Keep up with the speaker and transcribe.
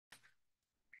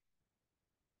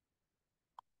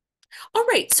All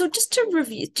right, so just to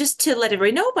review, just to let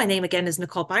everybody know, my name again is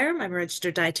Nicole Byrom. I'm a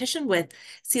registered dietitian with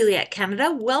Celiac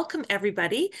Canada. Welcome,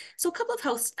 everybody. So a couple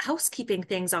of housekeeping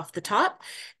things off the top.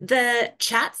 The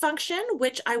chat function,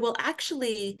 which I will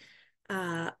actually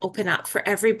open up for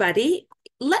everybody.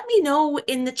 Let me know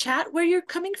in the chat where you're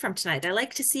coming from tonight. I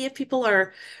like to see if people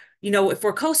are, if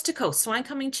we're coast to coast. So I'm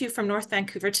coming to you from North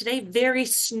Vancouver today, very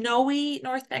snowy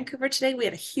North Vancouver today. We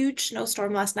had a huge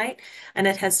snowstorm last night and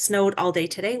it has snowed all day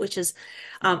today, which is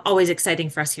always exciting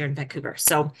for us here in Vancouver.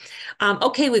 So,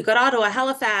 okay, we've got Ottawa,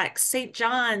 Halifax, St.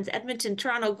 John's, Edmonton,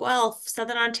 Toronto, Guelph,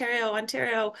 Southern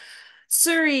Ontario,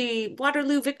 Surrey,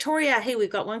 Waterloo, Victoria. Hey, we've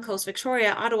got one coast,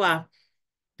 Victoria, Ottawa.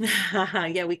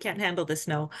 Yeah, we can't handle the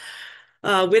snow.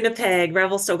 Winnipeg,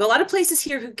 Revelstoke, a lot of places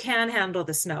here who can handle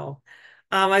the snow.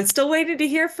 I'm still waiting to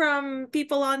hear from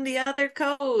people on the other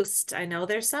coast. I know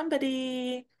there's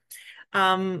somebody.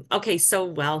 Okay, so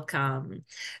welcome.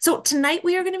 So tonight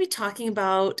we are going to be talking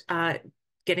about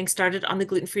getting started on the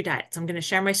gluten-free diet. So I'm going to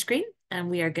share my screen and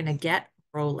we are going to get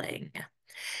rolling.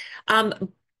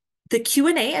 Um, the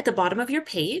Q&A at the bottom of your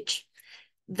page,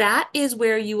 that is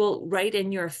where you will write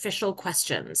in your official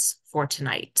questions for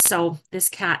tonight. So this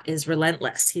cat is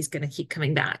relentless. He's going to keep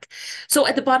coming back. So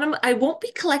at the bottom, I won't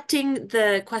be collecting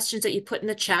the questions that you put in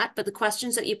the chat, but the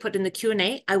questions that you put in the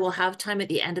Q&A, I will have time at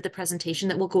the end of the presentation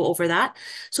that will go over that.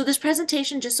 So this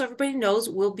presentation, just so everybody knows,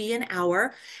 will be an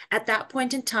hour. At that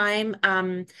point in time,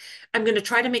 I'm going to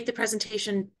try to make the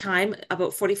presentation time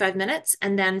about 45 minutes.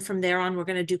 And then from there on, we're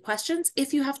going to do questions.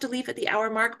 If you have to leave at the hour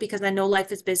mark, because I know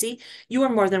life is busy, you are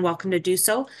more than welcome to do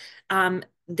so.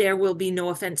 There will be no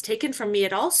offense taken from me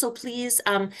at all. So please,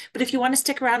 but if you want to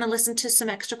stick around and listen to some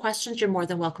extra questions, you're more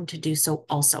than welcome to do so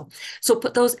also. So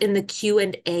put those in the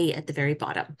Q&A at the very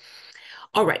bottom.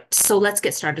 All right, so let's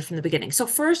get started from the beginning. So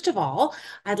first of all,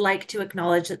 I'd like to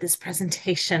acknowledge that this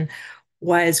presentation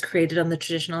was created on the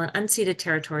traditional and unceded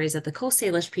territories of the Coast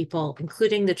Salish people,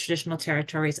 including the traditional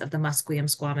territories of the Musqueam,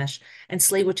 Squamish, and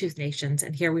Tsleil-Waututh nations.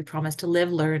 And here we promise to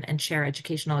live, learn, and share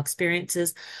educational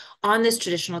experiences on this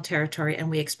traditional territory,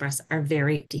 and we express our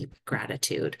very deep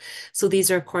gratitude. So these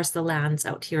are, of course, the lands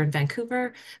out here in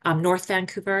Vancouver, North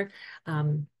Vancouver.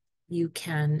 You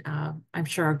can, I'm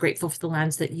sure, are grateful for the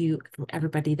lands that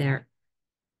everybody there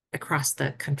across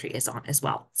the country is on as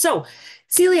well. So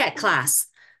celiac class.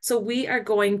 So we are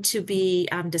going to be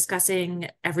discussing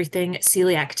everything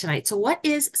celiac tonight. So what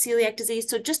is celiac disease?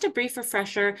 So just a brief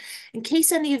refresher, in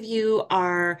case any of you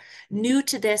are new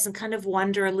to this and kind of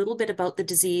wonder a little bit about the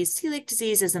disease. Celiac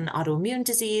disease is an autoimmune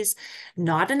disease,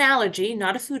 not an allergy,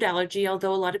 not a food allergy,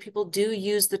 although a lot of people do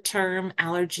use the term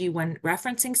allergy when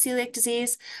referencing celiac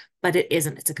disease, but it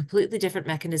isn't. It's a completely different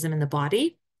mechanism in the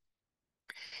body.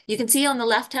 You can see on the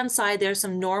left-hand side, there's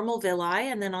some normal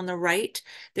villi, and then on the right,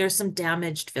 there's some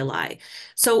damaged villi.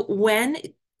 So when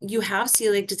you have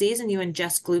celiac disease and you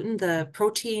ingest gluten, the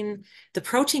protein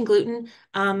gluten,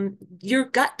 your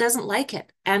gut doesn't like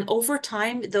it. And over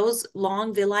time, those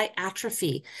long villi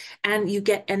atrophy and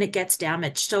it gets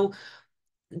damaged. So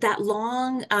that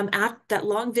long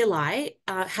villi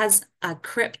has a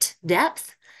crypt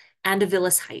depth and a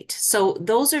villus height. So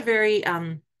those are very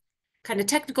kind of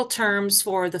technical terms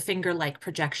for the finger-like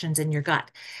projections in your gut.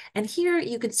 And here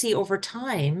you can see over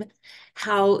time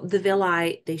how the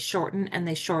villi, they shorten and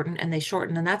they shorten and they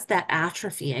shorten. And that's that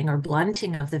atrophying or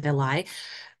blunting of the villi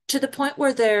to the point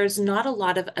where there's not a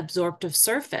lot of absorptive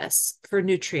surface for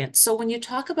nutrients. So when you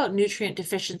talk about nutrient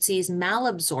deficiencies,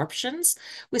 malabsorptions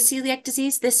with celiac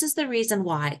disease, this is the reason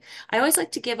why. I always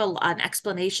like to give an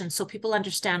explanation so people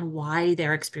understand why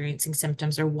they're experiencing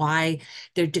symptoms or why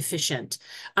they're deficient.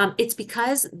 It's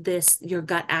because your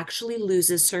gut actually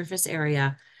loses surface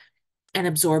area and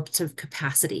absorptive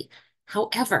capacity.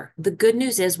 However, the good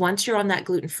news is once you're on that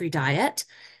gluten-free diet,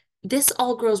 this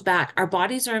all grows back. Our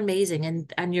bodies are amazing,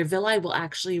 and your villi will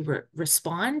actually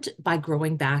respond by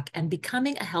growing back and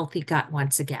becoming a healthy gut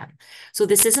once again. So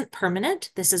this isn't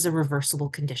permanent. This is a reversible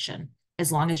condition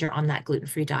as long as you're on that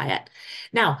gluten-free diet.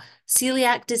 Now,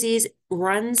 celiac disease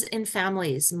runs in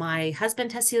families. My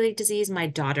husband has celiac disease. My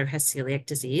daughter has celiac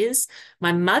disease.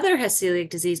 My mother has celiac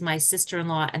disease. My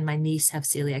sister-in-law and my niece have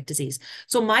celiac disease.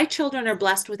 So my children are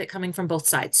blessed with it coming from both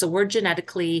sides. So we're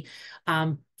genetically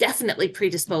definitely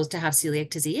predisposed to have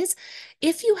celiac disease.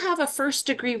 If you have a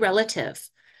first-degree relative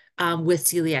with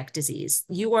celiac disease,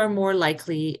 you are more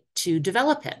likely to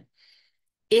develop it.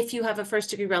 if you have a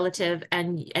first-degree relative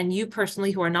and you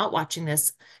personally who are not watching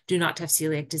this do not have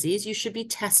celiac disease, you should be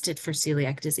tested for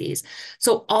celiac disease.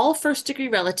 So all first-degree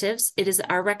relatives, it is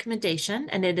our recommendation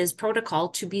and it is protocol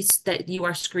to be that you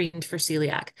are screened for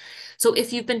celiac. So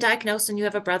if you've been diagnosed and you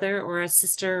have a brother or a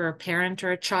sister or a parent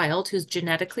or a child who's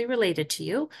genetically related to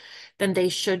you, then they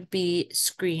should be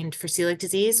screened for celiac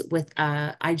disease with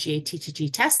a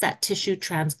IgA-TTG test, that tissue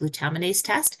transglutaminase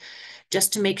test,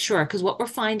 just to make sure. Because what we're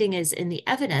finding is in the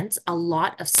evidence, a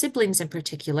lot of siblings in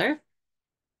particular,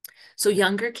 so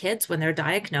younger kids, when they're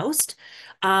diagnosed,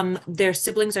 their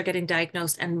siblings are getting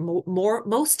diagnosed, and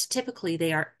most typically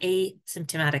they are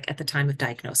asymptomatic at the time of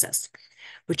diagnosis,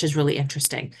 which is really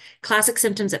interesting. Classic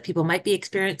symptoms that people might be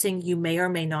experiencing, you may or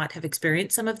may not have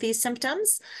experienced some of these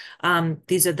symptoms.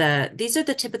 These are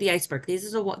the tip of the iceberg.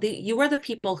 You are the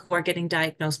people who are getting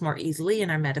diagnosed more easily in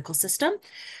our medical system.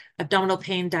 Abdominal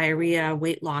pain, diarrhea,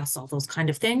 weight loss, all those kind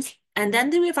of things. And then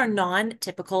we have our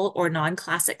non-typical or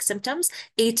non-classic symptoms,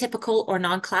 atypical or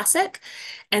non-classic.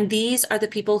 And these are the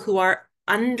people who are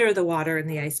under the water in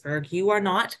the iceberg. You are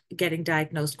not getting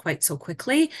diagnosed quite so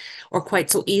quickly or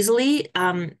quite so easily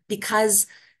because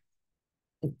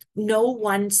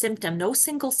no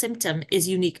single symptom is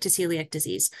unique to celiac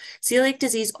disease. Celiac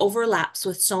disease overlaps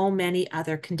with so many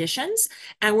other conditions,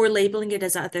 and we're labeling it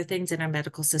as other things in our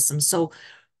medical system. So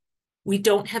we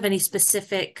don't have any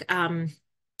specific,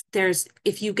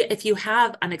 if you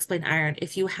have unexplained iron,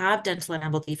 if you have dental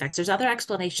enamel defects, there's other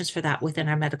explanations for that within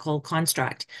our medical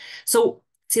construct. So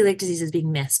celiac disease is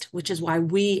being missed, which is why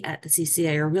we at the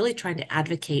CCA are really trying to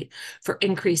advocate for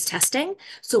increased testing.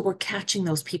 So we're catching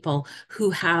those people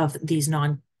who have these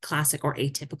non-classic or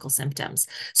atypical symptoms.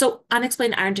 So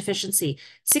unexplained iron deficiency,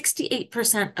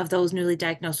 68% of those newly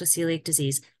diagnosed with celiac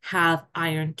disease have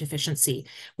iron deficiency.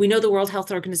 We know the World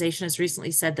Health Organization has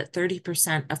recently said that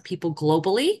 30% of people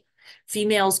globally,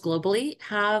 females globally,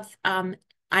 have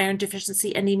iron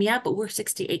deficiency anemia, but we're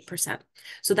 68%.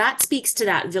 So that speaks to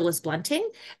that villus blunting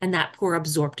and that poor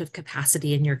absorptive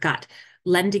capacity in your gut,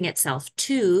 lending itself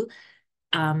to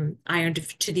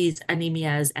to these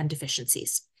anemias and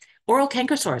deficiencies. Oral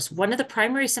canker sores, one of the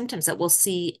primary symptoms that we'll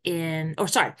see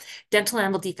dental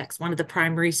enamel defects, one of the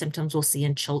primary symptoms we'll see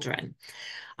in children.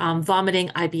 Vomiting,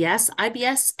 IBS.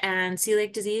 IBS and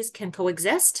celiac disease can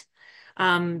coexist.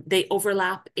 They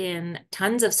overlap in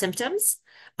tons of symptoms,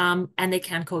 and they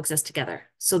can coexist together.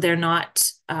 So they're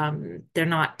not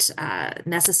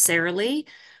necessarily,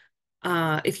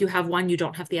 if you have one, you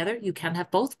don't have the other. You can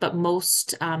have both, but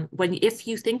if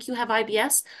you think you have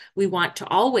IBS, we want to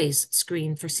always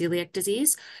screen for celiac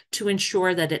disease to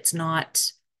ensure that it's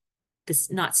not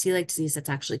celiac disease that's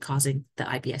actually causing the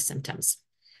IBS symptoms.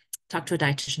 Talk to a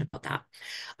dietitian about that.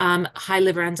 High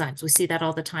liver enzymes, we see that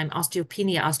all the time.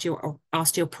 Osteopenia,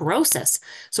 osteoporosis.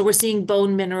 So we're seeing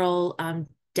bone mineral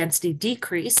density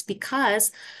decrease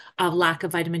because of lack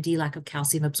of vitamin D, lack of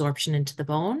calcium absorption into the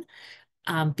bone.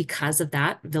 Because of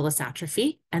that, villus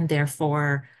atrophy, and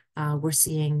therefore we're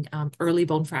seeing early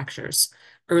bone fractures,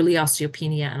 early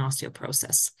osteopenia and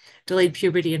osteoporosis, delayed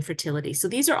puberty and fertility. So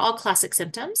these are all classic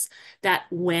symptoms that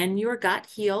when your gut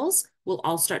heals, will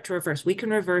all start to reverse. We can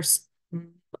reverse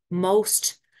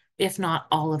most, if not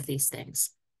all of these things.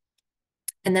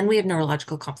 And then we have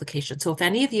neurological complications. So if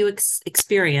any of you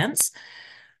experience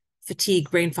fatigue,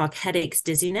 brain fog, headaches,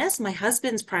 dizziness. My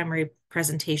husband's primary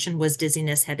presentation was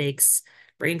dizziness, headaches,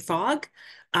 brain fog.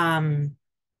 Those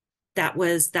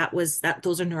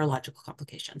are neurological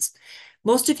complications.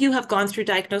 Most of you have gone through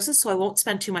diagnosis, so I won't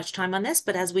spend too much time on this,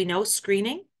 but as we know,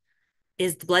 screening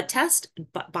is the blood test,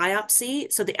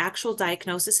 biopsy. So the actual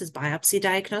diagnosis is biopsy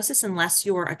diagnosis, unless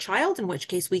you're a child, in which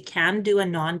case we can do a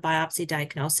non-biopsy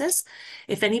diagnosis.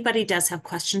 If anybody does have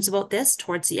questions about this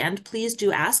towards the end, please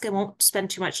do ask. I won't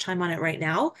spend too much time on it right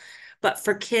now. But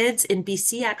for kids in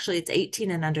BC, actually, it's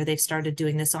 18 and under, they've started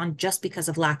doing this on just because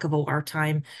of lack of OR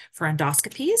time for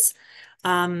endoscopies.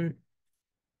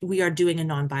 We are doing a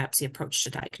non-biopsy approach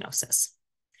to diagnosis.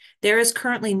 There is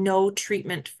currently no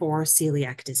treatment for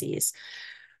celiac disease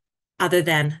other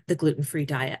than the gluten-free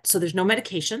diet. So there's no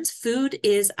medications. Food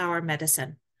is our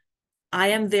medicine. I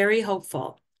am very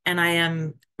hopeful, and I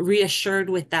am reassured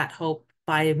with that hope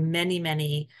by many,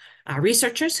 many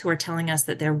researchers who are telling us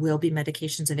that there will be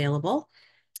medications available.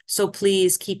 So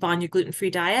please keep on your gluten-free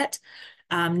diet,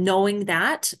 knowing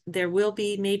that there will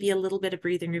be maybe a little bit of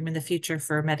breathing room in the future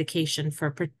for medication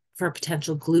for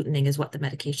potential glutening is what the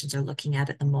medications are looking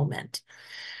at the moment.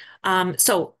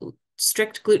 So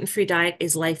strict gluten-free diet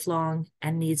is lifelong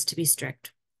and needs to be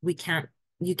strict.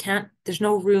 There's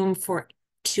no room for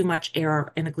too much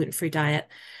error in a gluten-free diet.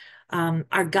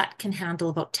 Our gut can handle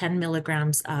about 10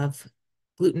 milligrams of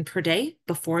gluten per day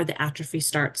before the atrophy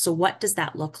starts. So what does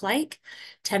that look like?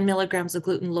 10 milligrams of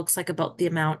gluten looks like about the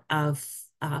amount of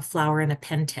flour in a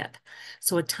pen tip.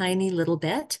 So a tiny little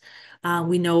bit.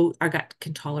 We know our gut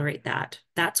can tolerate that.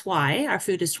 That's why our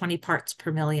food is 20 parts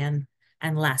per million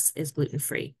and less is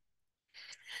gluten-free.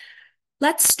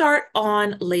 Let's start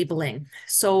on labeling.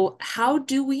 So how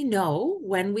do we know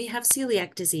when we have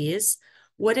celiac disease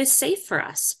what is safe for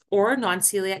us or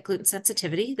non-celiac gluten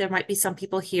sensitivity? There might be some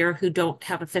people here who don't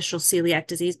have official celiac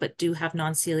disease but do have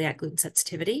non-celiac gluten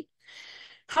sensitivity.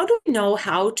 How do we know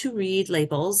how to read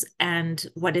labels and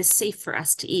what is safe for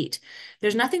us to eat?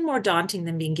 There's nothing more daunting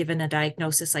than being given a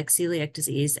diagnosis like celiac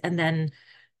disease and then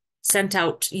sent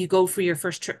out, you go for your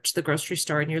first trip to the grocery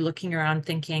store and you're looking around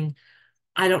thinking,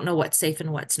 I don't know what's safe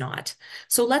and what's not.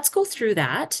 So let's go through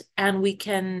that and we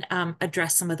can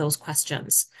address some of those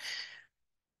questions.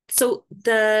 So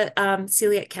the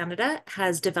Celiac Canada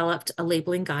has developed a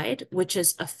labeling guide, which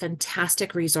is a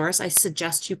fantastic resource. I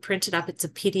suggest you print it up. It's a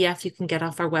PDF you can get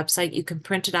off our website. You can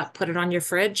print it up, put it on your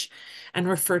fridge, and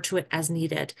refer to it as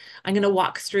needed. I'm going to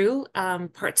walk through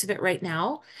parts of it right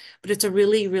now, but it's a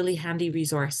really, really handy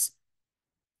resource.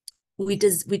 We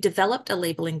developed a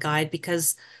labeling guide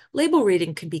because label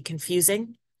reading can be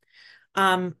confusing.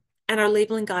 And our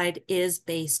labeling guide is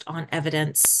based on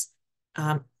evidence,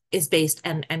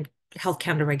 and Health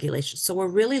Canada regulations. So we're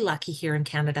really lucky here in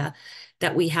Canada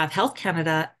that we have Health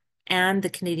Canada and the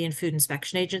Canadian Food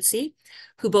Inspection Agency,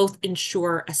 who both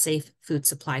ensure a safe food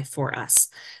supply for us.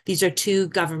 These are two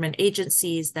government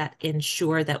agencies that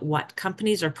ensure that what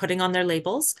companies are putting on their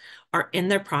labels are in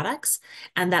their products,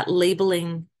 and that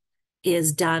labeling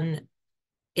is done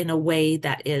in a way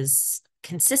that is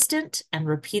consistent and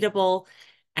repeatable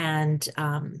and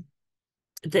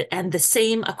the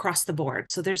same across the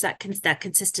board. So there's that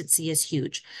consistency is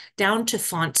huge, down to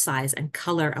font size and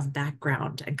color of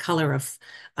background and color of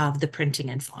the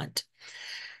printing and font.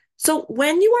 So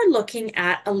when you are looking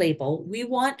at a label, we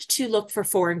want to look for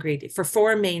four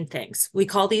main things. We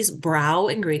call these BROW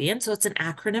ingredients. So it's an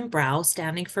acronym BROW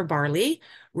standing for barley,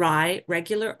 rye,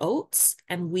 regular oats,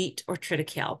 and wheat or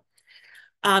triticale.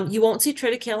 You won't see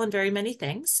triticale in very many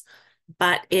things,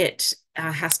 but it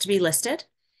has to be listed.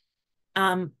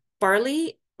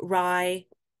 Barley, rye,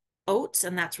 oats,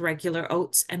 and that's regular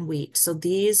oats and wheat. So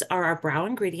these are our brown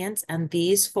ingredients, and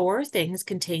these four things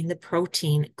contain the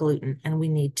protein gluten, and we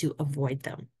need to avoid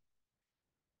them.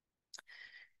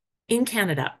 In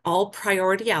Canada, all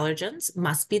priority allergens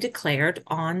must be declared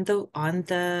on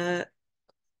the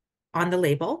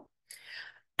label.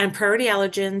 And priority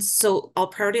allergens, so all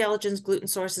priority allergens, gluten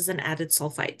sources, and added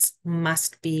sulfites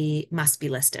must be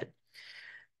listed.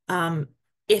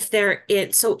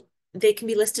 So they can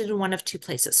be listed in one of two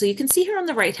places. So you can see here on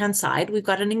the right-hand side, we've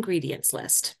got an ingredients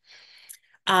list.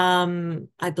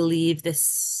 I believe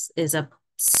this is a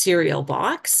cereal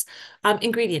box.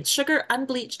 Ingredients: sugar,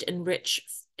 unbleached,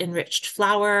 enriched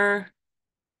flour.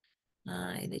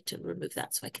 I need to remove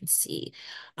that so I can see.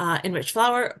 Enriched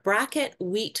flour, bracket,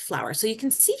 wheat flour. So you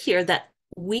can see here that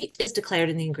wheat is declared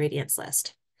in the ingredients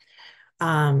list.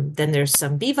 Then there's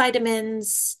some B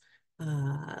vitamins,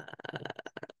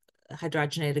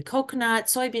 hydrogenated coconut,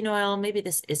 soybean oil. Maybe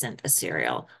this isn't a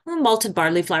cereal. Malted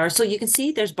barley flour. So you can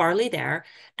see there's barley there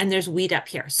and there's wheat up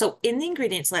here. So in the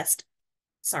ingredients list,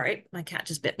 sorry, my cat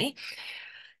just bit me.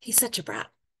 He's such a brat.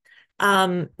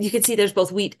 You can see there's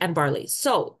both wheat and barley.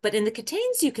 So, but in the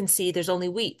contains, you can see there's only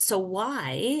wheat. So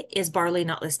why is barley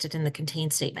not listed in the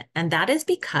contain statement? And that is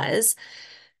because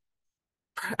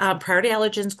priority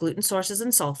allergens, gluten sources,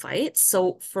 and sulfites.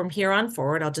 So from here on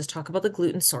forward, I'll just talk about the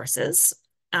gluten sources.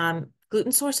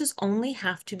 Gluten sources only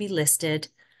have to be listed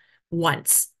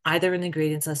once, either in the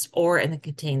ingredients list or in the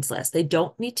contains list. They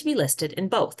don't need to be listed in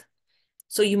both.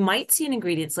 So you might see an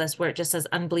ingredients list where it just says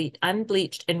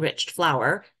unbleached enriched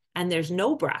flour, and there's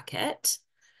no bracket.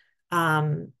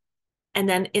 And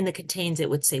then in the contains, it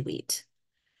would say wheat.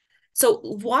 So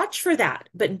watch for that,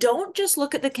 but don't just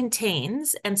look at the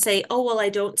contains and say, oh, well, I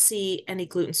don't see any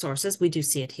gluten sources. We do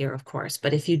see it here, of course,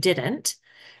 but if you didn't,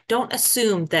 don't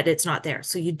assume that it's not there.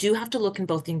 So you do have to look in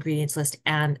both the ingredients list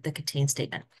and the contain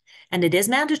statement. And it is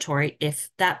mandatory if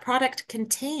that product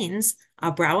contains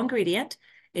a brow ingredient,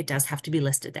 it does have to be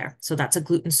listed there. So that's a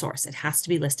gluten source. It has to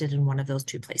be listed in one of those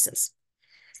two places.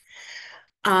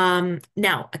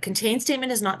 Now, a contain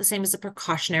statement is not the same as a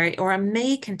precautionary or a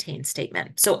may contain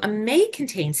statement. So a may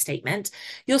contain statement,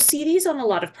 you'll see these on a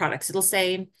lot of products. It'll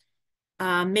say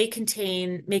may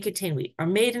contain wheat, or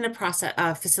made in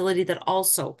a facility that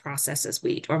also processes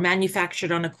wheat, or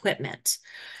manufactured on equipment.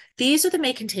 These are the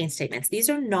may contain statements. These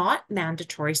are not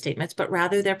mandatory statements, but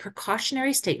rather they're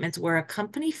precautionary statements where a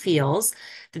company feels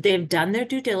that they have done their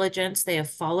due diligence, they have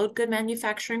followed good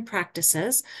manufacturing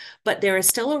practices, but there is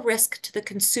still a risk to the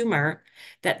consumer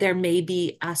that there may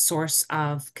be a source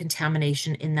of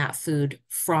contamination in that food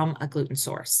from a gluten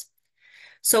source.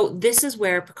 So this is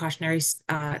where precautionary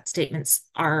statements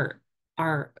are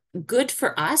good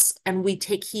for us, and we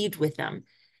take heed with them.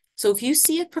 So if you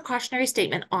see a precautionary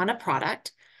statement on a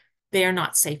product, they are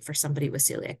not safe for somebody with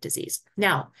celiac disease.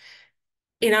 Now,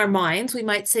 in our minds, we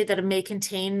might say that a may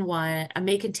contain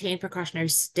precautionary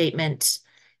statement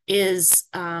is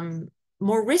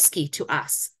more risky to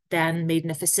us than made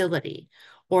in a facility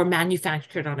or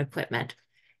manufactured on equipment.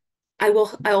 I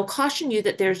will caution you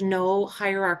that there's no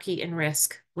hierarchy in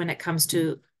risk when it comes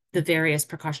to the various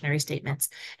precautionary statements,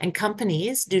 and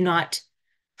companies do not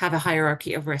have a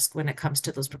hierarchy of risk when it comes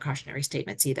to those precautionary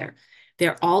statements either.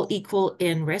 They're all equal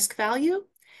in risk value,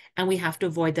 and we have to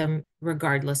avoid them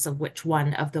regardless of which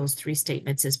one of those three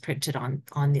statements is printed on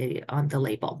the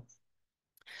label.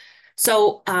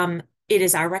 So it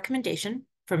is our recommendation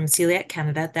from Celiac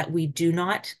Canada that we do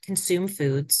not consume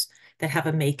foods that have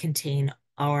a may contain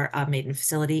or a made in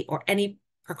facility or any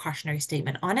precautionary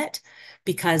statement on it,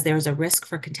 because there is a risk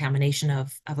for contamination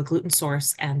of a gluten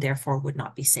source and therefore would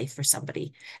not be safe for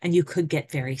somebody, and you could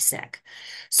get very sick.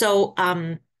 So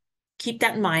keep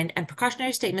that in mind, and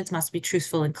precautionary statements must be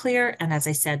truthful and clear, and as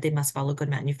I said, they must follow good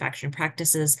manufacturing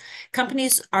practices.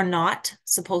 Companies are not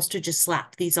supposed to just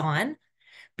slap these on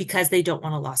because they don't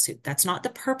want a lawsuit. That's not the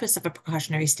purpose of a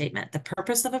precautionary statement. The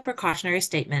purpose of a precautionary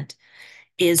statement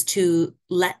is to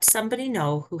let somebody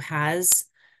know who has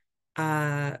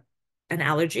an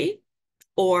allergy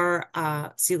or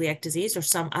celiac disease or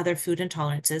some other food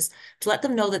intolerances, to let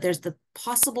them know that there's the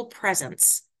possible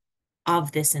presence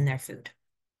of this in their food.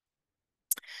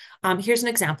 Here's an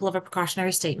example of a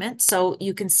precautionary statement. So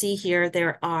you can see here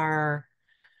there are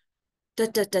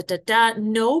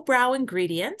no brow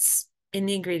ingredients in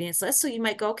the ingredients list. So you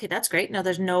might go, okay, that's great. No,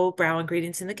 there's no brow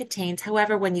ingredients in the contains.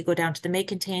 However, when you go down to the may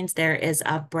contains, there is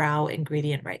a brow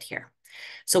ingredient right here.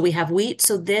 So we have wheat.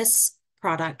 So this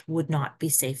product would not be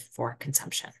safe for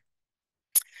consumption.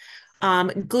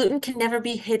 Gluten can never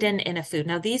be hidden in a food.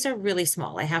 Now, these are really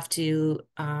small. I have to,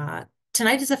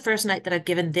 tonight is the first night that I've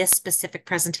given this specific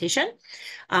presentation.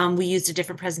 We used a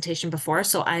different presentation before,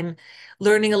 so I'm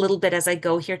learning a little bit as I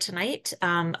go here tonight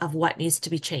of what needs to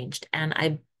be changed.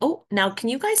 And oh, now can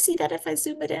you guys see that if I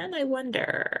zoom it in? I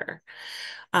wonder.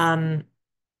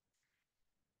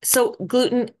 So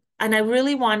gluten, and I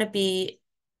really want to be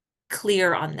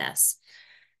clear on this.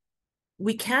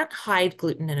 We can't hide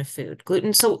gluten in a food.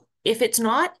 Gluten, so if it's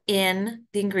not in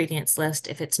the ingredients list,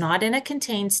 if it's not in a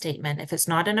contain statement, if it's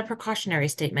not in a precautionary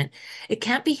statement, it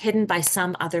can't be hidden by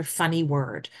some other funny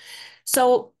word.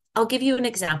 So I'll give you an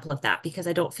example of that because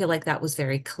I don't feel like that was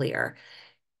very clear.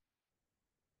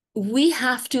 We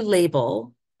have to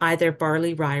label either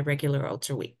barley, rye, regular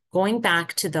oats, or wheat. Going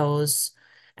back to those,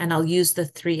 and I'll use the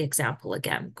 3 example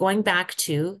again. Going back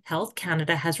to Health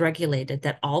Canada has regulated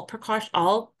that all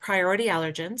priority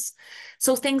allergens,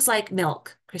 so things like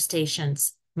milk,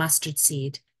 crustaceans, mustard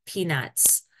seed,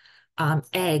 peanuts,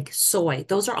 egg, soy,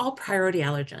 those are all priority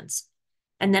allergens.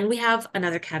 And then we have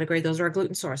another category, those are our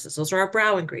gluten sources, those are our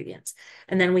brow ingredients.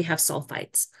 And then we have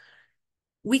sulfites.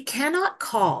 We cannot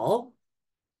call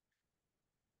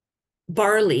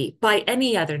barley by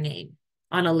any other name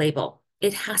on a label.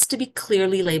 It has to be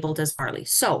clearly labeled as barley.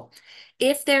 So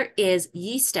if there is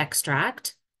yeast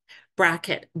extract,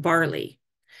 bracket barley,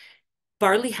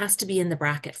 barley has to be in the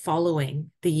bracket following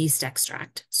the yeast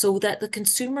extract so that the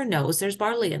consumer knows there's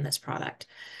barley in this product.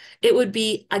 It would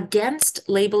be against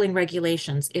labeling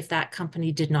regulations if that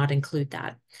company did not include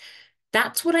that.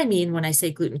 That's what I mean when I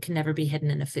say gluten can never be hidden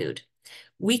in a food.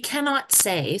 We cannot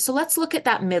say, so let's look at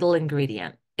that middle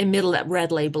ingredient, that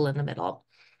red label in the middle.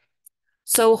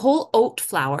 So whole oat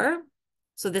flour,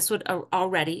 so this would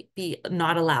already be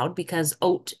not allowed because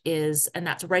oat is, and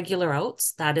that's regular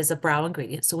oats, that is a brow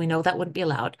ingredient, so we know that wouldn't be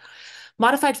allowed.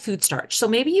 Modified food starch. So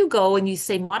maybe you go and you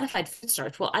say modified food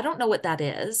starch. Well, I don't know what that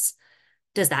is.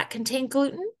 Does that contain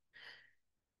gluten?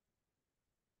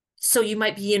 So you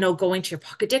might be, going to your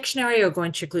pocket dictionary or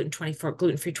going to your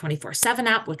gluten-free 24/7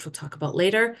 app, which we'll talk about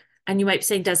later. And you might be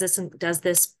saying, does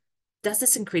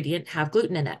this ingredient have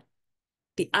gluten in it?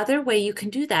 The other way you can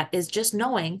do that is just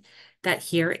knowing that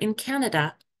here in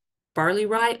Canada, barley,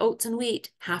 rye, oats, and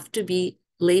wheat have to be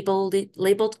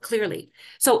labeled clearly.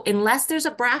 So unless there's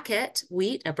a bracket,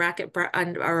 wheat, or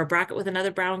a bracket with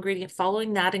another brown ingredient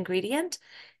following that ingredient,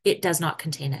 it does not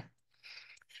contain it.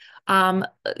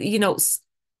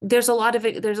 there's a lot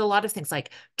of things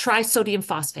like trisodium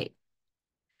phosphate.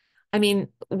 I mean,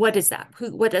 what is that?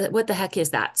 What the heck is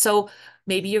that? So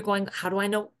maybe you're going, how do I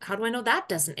know that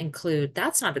doesn't include,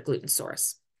 that's not a gluten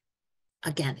source.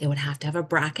 Again, it would have to have a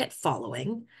bracket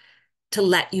following to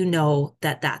let you know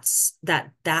that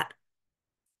that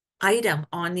item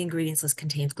on the ingredients list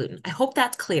contains gluten. I hope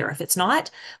that's clear. If it's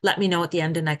not, let me know at the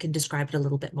end and I can describe it a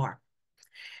little bit more.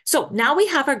 So now we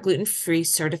have our gluten-free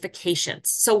certifications.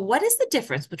 So what is the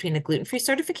difference between a gluten-free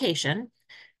certification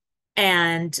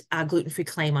and a gluten-free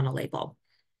claim on a label?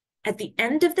 At the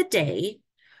end of the day,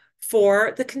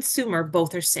 for the consumer,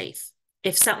 both are safe.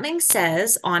 If something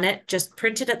says on it, just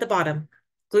print it at the bottom,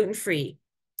 gluten-free,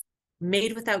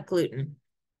 made without gluten,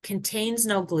 contains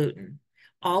no gluten.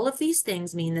 All of these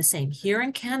things mean the same. Here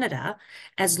in Canada,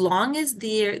 as long as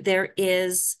there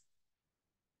is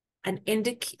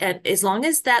as long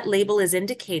as that label is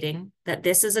indicating that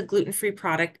this is a gluten-free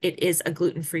product, it is a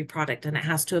gluten-free product and it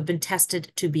has to have been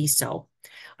tested to be so.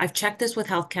 I've checked this with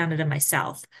Health Canada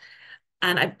myself,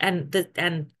 and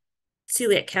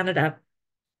Celiac Canada,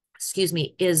 excuse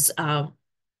me, is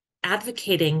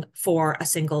advocating for a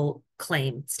single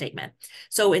claim statement.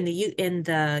 So in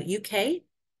the UK,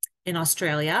 in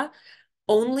Australia,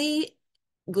 only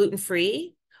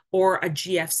gluten-free or a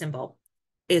GF symbol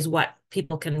is what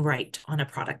people can write on a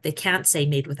product. They can't say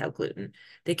made without gluten.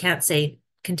 They can't say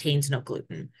contains no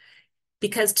gluten,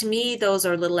 because to me, those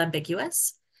are a little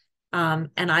ambiguous. And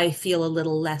I feel a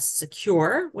little less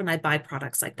secure when I buy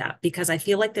products like that, because I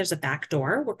feel like there's a back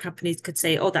door where companies could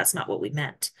say, oh, that's not what we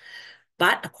meant.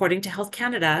 But according to Health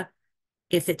Canada,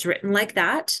 if it's written like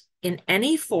that in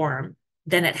any form,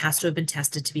 then it has to have been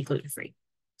tested to be gluten-free.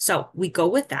 So we go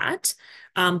with that.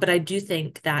 But I do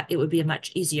think that it would be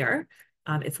much easier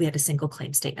if we had a single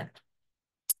claim statement.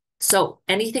 So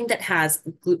anything that has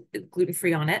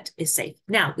gluten-free on it is safe.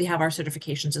 Now we have our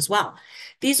certifications as well.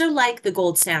 These are like the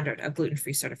gold standard of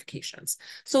gluten-free certifications.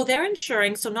 So they're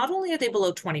ensuring, so not only are they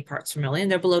below 20 parts per million,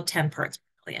 they're below 10 parts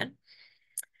per million.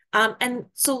 And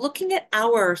so looking at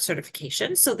our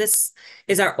certification, so this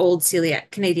is our old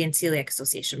Canadian Celiac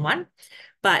Association one,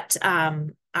 but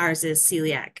ours is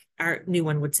Celiac. Our new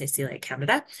one would say Celiac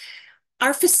Canada.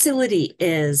 Our facility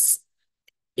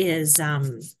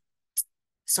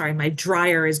sorry, my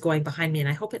dryer is going behind me and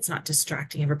I hope it's not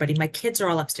distracting everybody. My kids are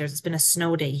all upstairs. It's been a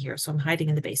snow day here, so I'm hiding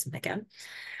in the basement again.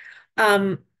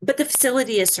 But the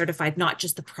facility is certified, not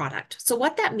just the product. So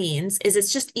what that means is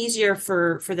it's just easier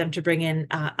for them to bring in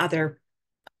other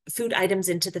food items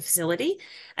into the facility,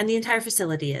 and the entire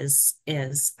facility is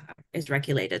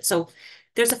regulated. So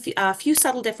there's a few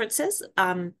subtle differences,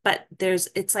 but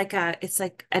it's like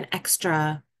an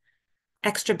extra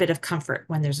bit of comfort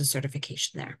when there's a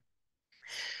certification there.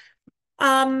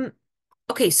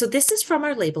 Okay, so this is from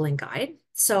our labeling guide.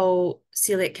 So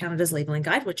Celiac Canada's labeling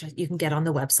guide, which you can get on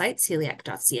the website,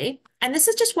 celiac.ca. And this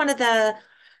is just one of the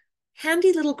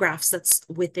handy little graphs that's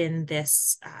within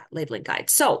this labeling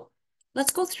guide. So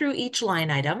let's go through each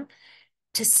line item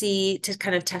to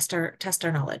kind of test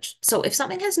our knowledge. So if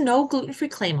something has no gluten-free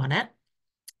claim on it,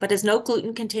 but has no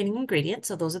gluten-containing ingredients,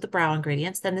 so those are the brown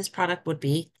ingredients, then this product would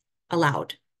be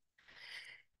allowed.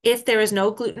 If there is no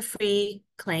gluten-free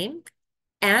claim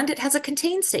and it has a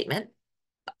contain statement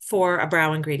for a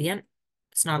brown ingredient,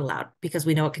 it's not allowed because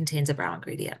we know it contains a brown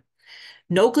ingredient.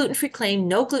 No gluten-free claim,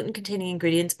 no gluten-containing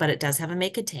ingredients, but it does have a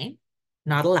may contain,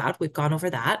 not allowed. We've gone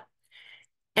over that.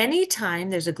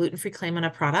 Anytime there's a gluten-free claim on a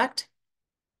product,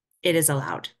 it is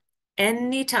allowed.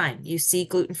 Anytime you see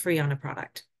gluten-free on a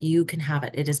product, you can have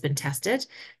it. It has been tested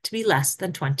to be less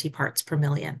than 20 parts per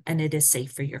million, and it is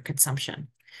safe for your consumption.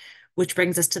 Which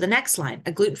brings us to the next line,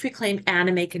 a gluten-free claim and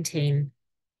a may contain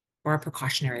or a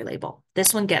precautionary label.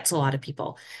 This one gets a lot of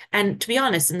people. And to be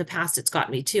honest, in the past, it's got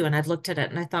me too. And I've looked at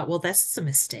it and I thought, well, this is a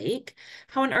mistake.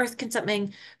 How on earth can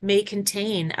something may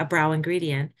contain a brown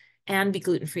ingredient and be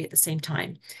gluten-free at the same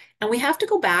time? And we have to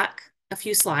go back a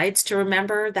few slides to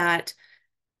remember that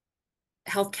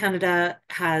Health Canada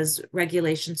has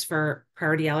regulations for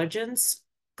priority allergens,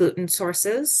 gluten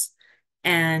sources,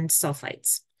 and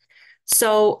sulfites.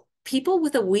 So people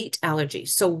with a wheat allergy,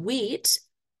 so wheat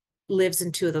lives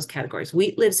in two of those categories.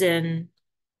 Wheat lives in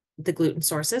the gluten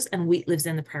sources and wheat lives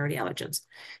in the priority allergens.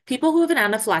 People who have an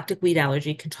anaphylactic wheat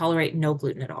allergy can tolerate no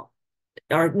gluten at all,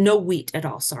 or no wheat at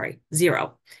all, sorry,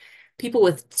 zero. People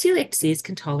with celiac disease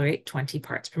can tolerate 20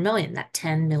 parts per million, that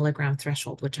 10 milligram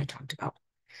threshold, which I talked about.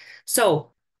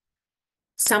 So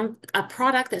a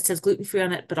product that says gluten-free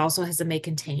on it, but also has a may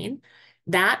contain,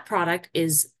 that product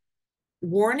is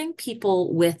warning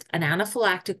people with an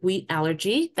anaphylactic wheat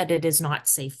allergy that it is not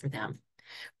safe for them.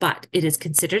 but it is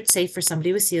considered safe for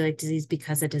somebody with celiac disease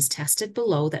because it is tested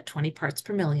below that 20 parts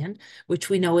per million, which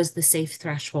we know is the safe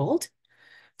threshold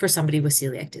for somebody with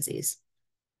celiac disease.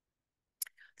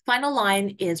 Final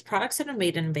line is products that are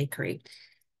made in a bakery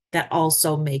that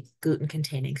also make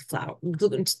gluten-containing flour.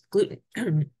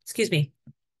 Excuse me,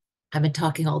 I've been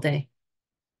talking all day.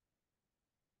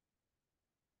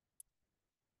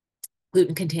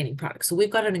 Gluten-containing products. So we've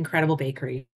got an incredible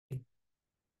bakery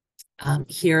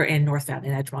here in North Van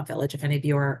in Edgemont Village, if any of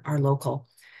you are local.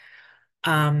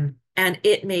 And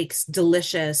it makes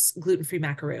delicious gluten-free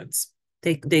macaroons.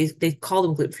 They call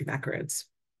them gluten-free macaroons.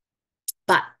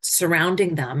 But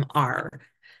surrounding them are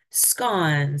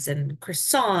scones and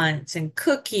croissants and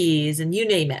cookies and you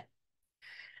name it.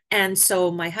 And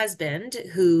so my husband,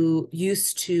 who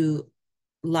used to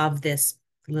love this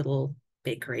little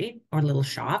bakery or little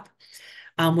shop,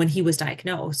 when he was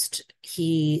diagnosed,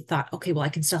 he thought, okay, well, I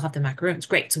can still have the macaroons.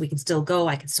 Great. So we can still go.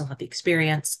 I can still have the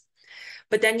experience.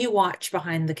 But then you watch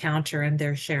behind the counter and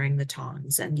they're sharing the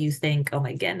tongs and you think, oh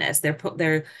my goodness,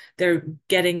 they're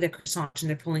getting the croissant and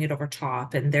they're pulling it over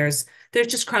top and there's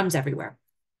just crumbs everywhere.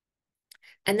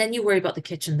 And then you worry about the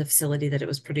kitchen, the facility that it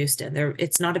was produced in.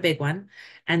 It's not a big one,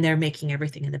 and they're making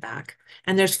everything in the back.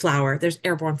 And there's flour, there's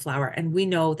airborne flour. And we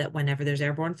know that whenever there's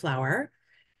airborne flour,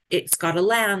 it's got to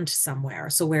land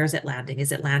somewhere. So where is it landing?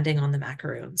 Is it landing on the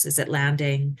macaroons? Is it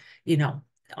landing,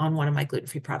 on one of my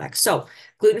gluten-free products? So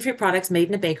gluten-free products made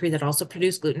in a bakery that also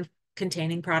produce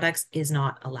gluten-containing products is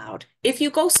not allowed. If you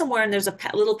go somewhere and there's a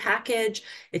little package,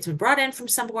 it's been brought in from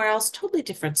somewhere else, totally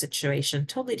different situation,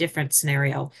 totally different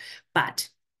scenario. But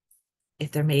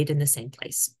if they're made in the same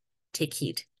place, take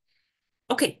heed.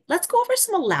 Okay, let's go over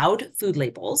some allowed food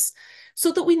labels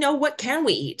so that we know what can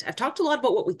we eat. I've talked a lot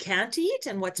about what we can't eat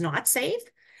and what's not safe,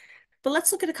 but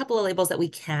let's look at a couple of labels that we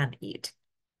can eat.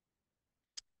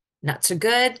 Nuts are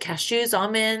good, cashews,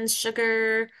 almonds,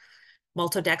 sugar,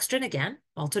 maltodextrin again,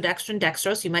 maltodextrin,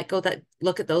 dextrose. You might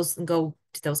look at those and go,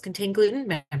 do those contain gluten?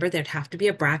 Remember, there'd have to be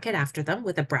a bracket after them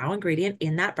with a brown ingredient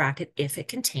in that bracket if it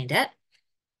contained it.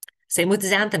 Same with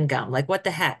xanthan gum, like what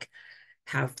the heck?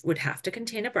 Would have to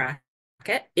contain a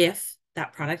bracket if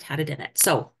that product had it in it.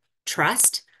 So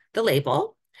trust the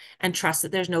label and trust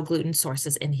that there's no gluten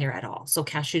sources in here at all. So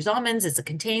cashews, almonds is it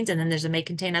contains, and then there's a may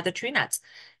contain other tree nuts.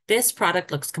 This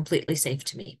product looks completely safe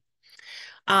to me.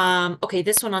 Okay,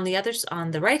 this one on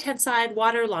the right-hand side,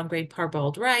 water, long grain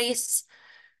parboiled rice,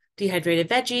 dehydrated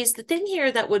veggies. The thing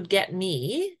here that would get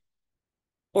me,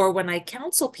 or when I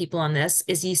counsel people on this,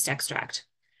 is yeast extract.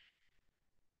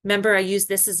 Remember, I used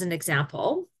this as an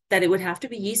example that it would have to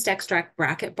be yeast extract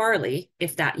bracket barley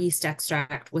if that yeast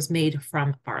extract was made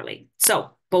from barley.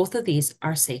 So both of these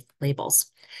are safe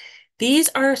labels. These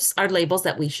are labels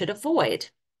that we should avoid.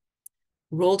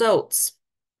 Rolled oats,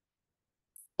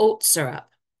 oat syrup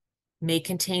may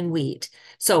contain wheat.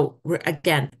 So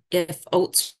again, if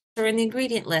oats are in the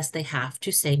ingredient list, they have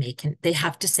to say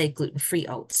gluten-free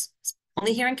oats.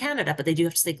 Only here in Canada, but they do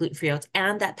have to say gluten-free oats,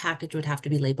 and that package would have to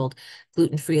be labeled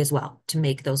gluten-free as well to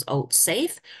make those oats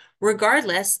safe.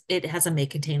 Regardless, it has a may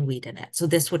contain wheat in it, so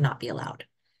this would not be allowed.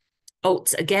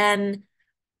 Oats again,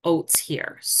 oats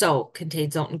here. So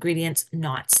contains oat ingredients,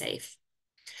 not safe.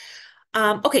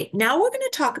 Okay, now we're going to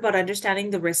talk about understanding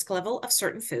the risk level of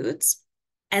certain foods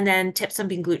and then tips on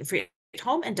being gluten-free at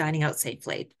home and dining out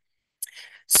safely.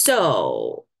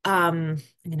 So I'm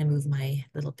going to move my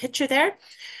little picture there.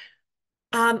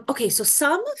 Okay, so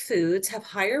some foods have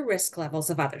higher risk levels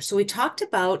of others. So we talked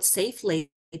about safe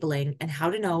labeling and how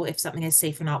to know if something is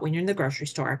safe or not when you're in the grocery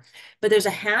store. But there's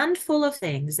a handful of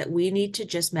things that we need to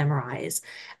just memorize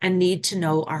and need to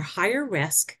know are higher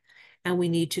risk, and we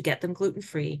need to get them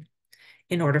gluten-free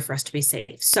in order for us to be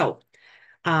safe. So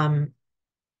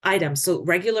items, so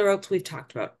regular oats we've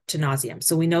talked about to nauseam.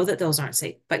 So we know that those aren't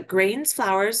safe, but grains,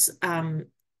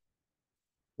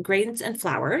 grains and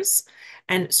flours,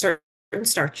 and certain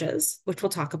starches, which we'll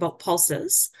talk about,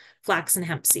 pulses, flax and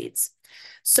hemp seeds.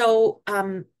 So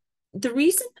the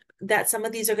reason that some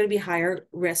of these are going to be higher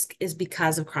risk is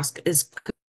because of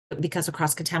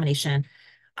cross-contamination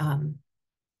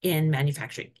in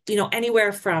manufacturing,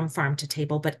 anywhere from farm to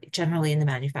table, but generally in the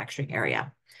manufacturing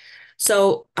area.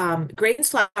 So grains,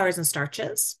 flours, and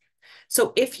starches.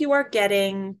 So if you are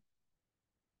getting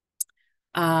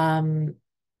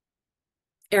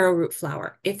arrowroot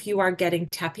flour, if you are getting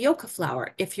tapioca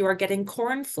flour, if you are getting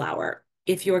corn flour,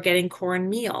 if you are getting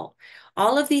cornmeal,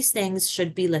 all of these things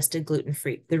should be listed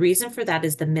gluten-free. The reason for that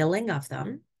is the milling of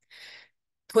them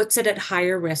puts it at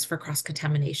higher risk for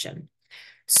cross-contamination.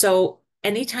 So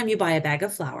anytime you buy a bag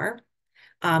of flour,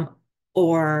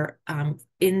 or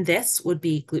in this would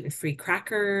be gluten-free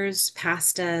crackers,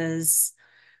 pastas,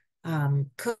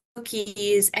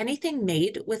 cookies, anything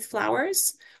made with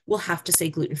flours will have to say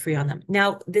gluten-free on them.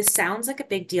 Now, this sounds like a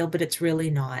big deal, but it's really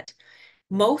not.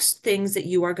 Most things that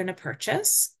you are going to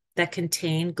purchase that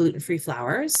contain gluten-free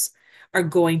flours are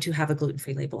going to have a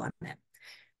gluten-free label on it,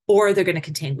 or they're going to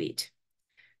contain wheat.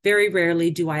 Very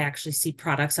rarely do I actually see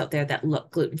products out there that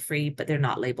look gluten-free, but they're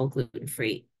not labeled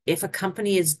gluten-free. If a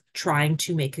company is trying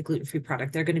to make a gluten-free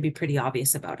product, they're going to be pretty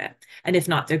obvious about it. And if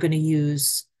not, they're going to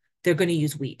use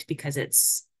wheat because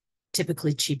it's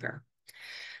typically cheaper.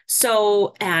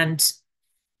 So, and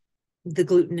the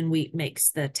gluten in wheat makes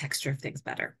the texture of things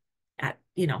better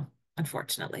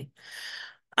unfortunately.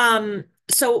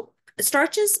 So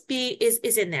starches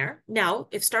is in there. Now,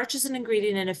 if starch is an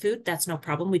ingredient in a food, that's no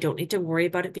problem. We don't need to worry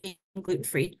about it being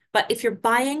gluten-free. But if you're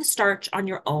buying starch on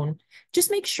your own, just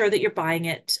make sure that you're buying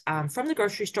it from the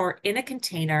grocery store in a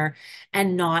container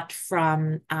and not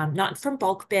from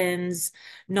bulk bins,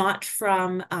 not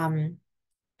from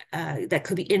that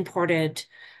could be imported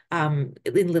in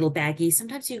little baggies.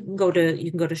 Sometimes you can go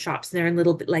to shops and they're in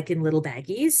little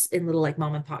baggies in little like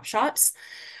mom and pop shops.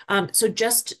 So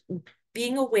just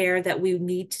being aware that we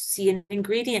need to see an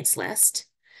ingredients list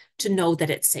to know that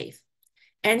it's safe.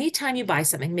 Anytime you buy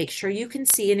something, make sure you can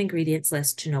see an ingredients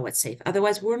list to know it's safe.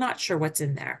 Otherwise, we're not sure what's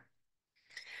in there.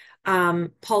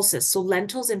 Pulses, so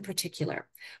lentils in particular.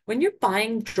 When you're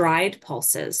buying dried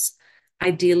pulses,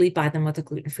 ideally buy them with a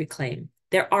gluten-free claim.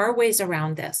 There are ways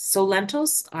around this. So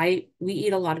lentils, we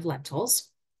eat a lot of lentils.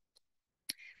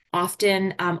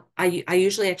 Often, I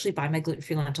usually actually buy my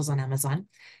gluten-free lentils on Amazon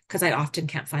because I often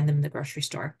can't find them in the grocery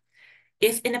store.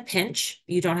 If in a pinch,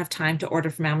 you don't have time to order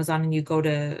from Amazon and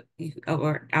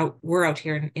we're out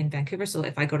here in Vancouver. So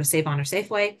if I go to Save On or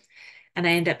Safeway and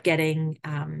I end up getting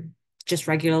just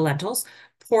regular lentils,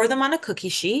 pour them on a cookie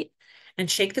sheet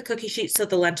and shake the cookie sheet so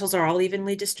the lentils are all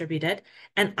evenly distributed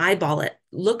and eyeball it.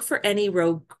 Look for any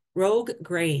rogue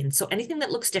grain. So anything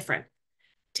that looks different,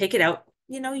 take it out.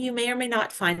 You may or may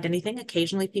not find anything.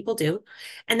 Occasionally people do.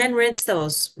 And then rinse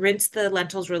the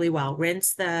lentils really well,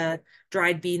 rinse the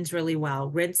dried beans really well,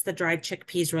 rinse the dried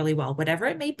chickpeas really well, whatever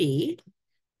it may be,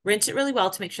 rinse it really well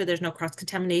to make sure there's no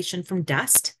cross-contamination from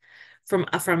dust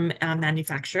from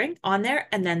manufacturing on there,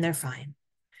 and then they're fine.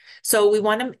 So we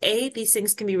want them, these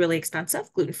things can be really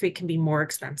expensive. Gluten-free can be more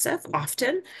expensive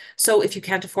often. So if you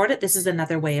can't afford it, this is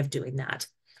another way of doing that.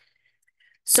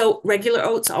 So regular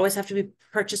oats always have to be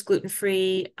purchased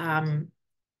gluten-free.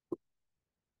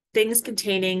 Things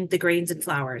containing the grains and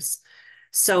flours.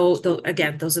 So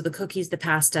again, those are the cookies, the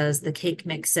pastas, the cake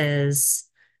mixes,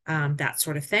 that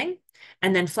sort of thing.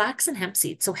 And then flax and hemp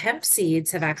seeds. So flax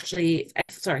seeds have actually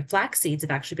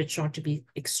been shown to be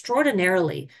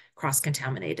extraordinarily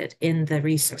cross-contaminated in the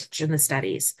research and the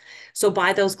studies. So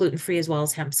buy those gluten-free as well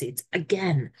as hemp seeds.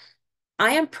 Again,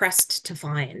 I am pressed to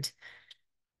find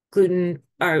gluten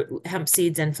or hemp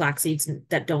seeds and flax seeds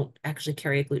that don't actually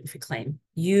carry a gluten-free claim.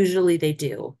 Usually they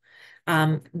do.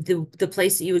 The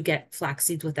place that you would get flax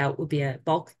seeds without would be a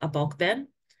bulk bin.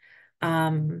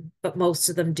 But most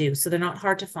of them do. So they're not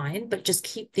hard to find, but just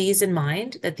keep these in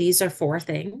mind that these are four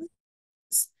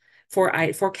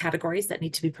categories that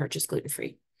need to be purchased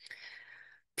gluten-free.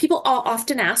 People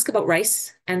often ask about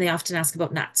rice and they often ask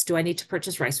about nuts. Do I need to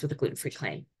purchase rice with a gluten-free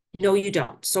claim? No, you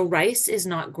don't. So rice is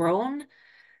not grown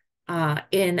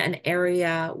in an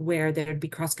area where there'd be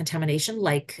cross-contamination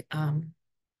like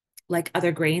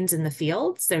other grains in the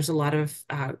fields. There's a lot of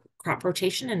crop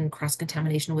rotation and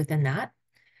cross-contamination within that.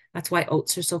 That's why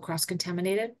oats are so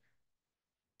cross-contaminated.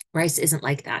 Rice isn't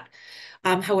like that.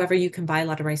 However, you can buy a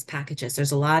lot of rice packages.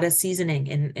 There's a lot of seasoning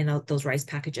in those rice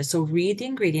packages. So read the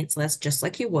ingredients list just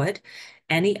like you would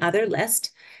any other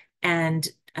list. And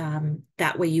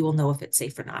that way you will know if it's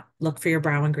safe or not. Look for your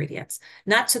brown ingredients.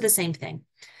 Nuts are the same thing.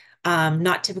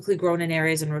 Not typically grown in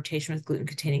areas in rotation with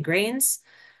gluten-containing grains.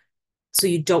 So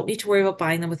you don't need to worry about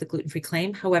buying them with a gluten-free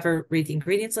claim. However, read the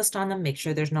ingredients list on them. Make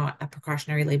sure there's not a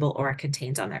precautionary label or it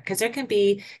contains on there because there can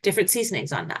be different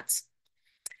seasonings on nuts.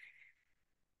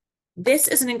 This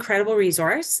is an incredible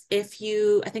resource. I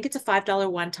think it's a $5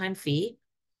 one-time fee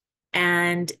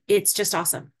and it's just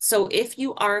awesome. So if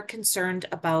you are concerned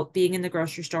about being in the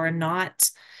grocery store and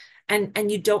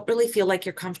you don't really feel like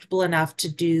you're comfortable enough to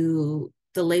do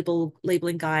the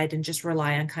labeling guide and just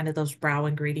rely on kind of those brow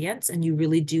ingredients, and you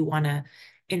really do want to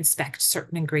inspect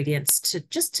certain ingredients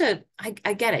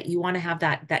I get it. You want to have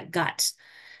that gut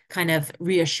kind of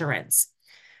reassurance.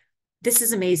 This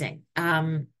is amazing.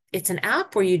 It's an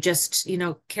app where you just,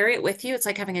 carry it with you. It's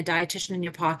like having a dietitian in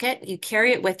your pocket. You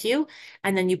carry it with you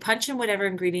and then you punch in whatever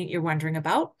ingredient you're wondering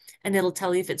about and it'll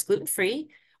tell you if it's gluten-free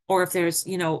or if there's,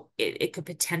 it could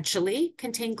potentially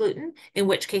contain gluten, in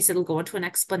which case it'll go into an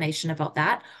explanation about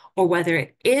that, or whether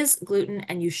it is gluten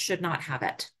and you should not have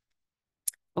it.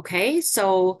 Okay,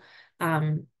 so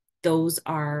um, those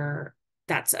are,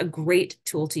 that's a great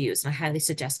tool to use, and I highly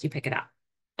suggest you pick it up.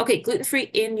 Okay,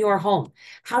 gluten-free in your home.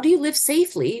 How do you live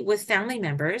safely with family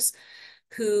members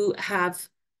who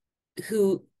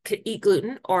could eat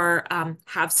gluten or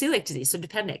have celiac disease? So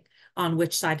depending on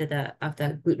which side of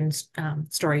the gluten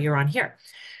story you're on here.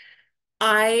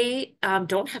 I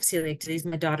don't have celiac disease.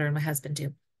 My daughter and my husband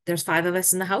do. There's 5 of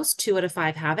us in the house. 2 out of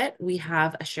 5 have it. We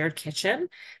have a shared kitchen.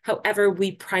 However,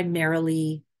 we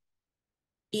primarily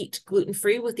eat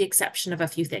gluten-free with the exception of a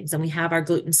few things. And we have our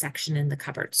gluten section in the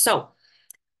cupboard. So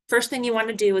first thing you want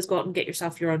to do is go out and get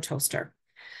yourself your own toaster.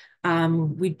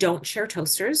 We don't share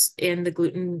toasters in the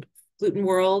gluten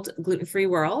world, gluten-free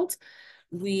world.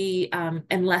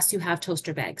 Unless you have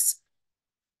toaster bags.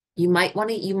 You might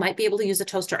be able to use a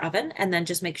toaster oven and then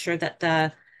just make sure that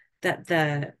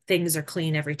the things are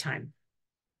clean every time.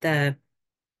 The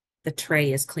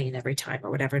tray is clean every time, or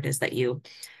whatever it is that you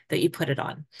put it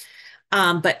on.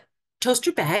 But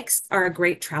toaster bags are a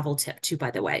great travel tip too,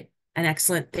 by the way. An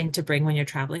excellent thing to bring when you're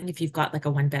traveling. If you've got like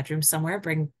a 1-bedroom somewhere,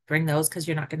 bring those because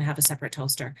you're not going to have a separate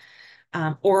toaster.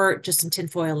 Or just some tin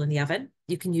foil in the oven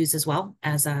you can use as well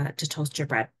as to toast your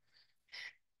bread.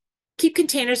 Keep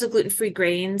containers of gluten-free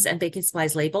grains and baking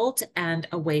supplies labeled and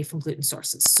away from gluten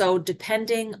sources. So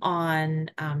depending on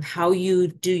how you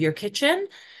do your kitchen,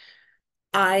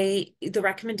 the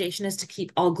recommendation is to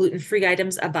keep all gluten-free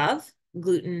items above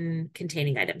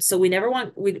gluten-containing items. So we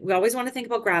always want to think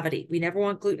about gravity. We never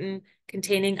want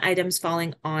gluten-containing items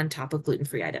falling on top of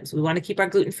gluten-free items. We want to keep our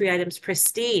gluten-free items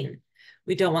pristine.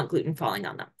 We don't want gluten falling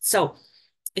on them. So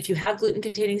if you have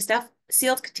gluten-containing stuff,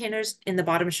 sealed containers in the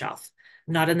bottom shelf,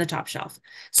 not in the top shelf.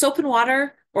 Soap and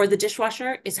water or the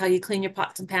dishwasher is how you clean your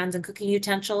pots and pans and cooking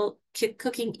utensils.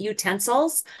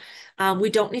 We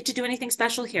don't need to do anything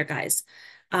special here, guys.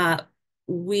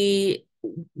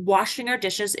 Washing our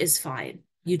dishes is fine.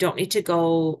 You don't need to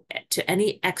go to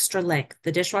any extra length.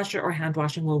 The dishwasher or hand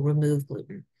washing will remove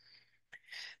gluten.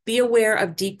 Be aware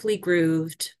of deeply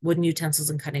grooved wooden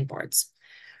utensils and cutting boards.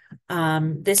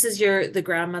 This is the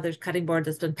grandmother's cutting board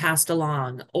that's been passed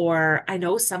along, or I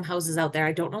know some houses out there,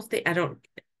 I don't know if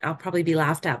I'll probably be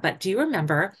laughed at, but do you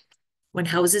remember when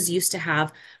houses used to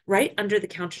have right under the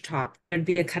countertop, there'd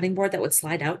be a cutting board that would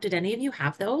slide out? Did any of you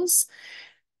have those?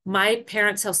 My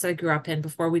parents' house that I grew up in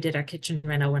before we did our kitchen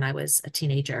reno when I was a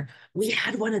teenager, we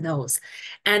had one of those.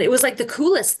 And it was like the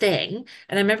coolest thing.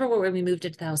 And I remember when we moved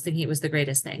into the house thinking it was the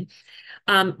greatest thing.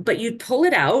 But you'd pull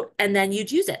it out and then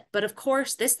you'd use it. But of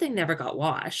course, this thing never got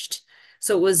washed.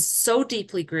 So it was so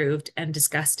deeply grooved and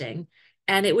disgusting.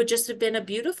 And it would just have been a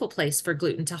beautiful place for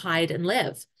gluten to hide and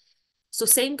live. So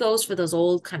same goes for those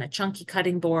old kind of chunky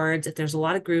cutting boards. If there's a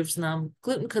lot of grooves in them,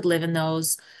 gluten could live in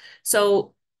those.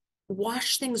 So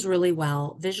wash things really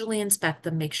well, visually inspect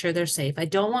them, make sure they're safe. I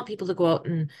don't want people to go out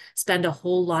and spend a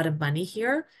whole lot of money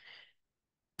here,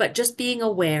 but just being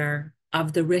aware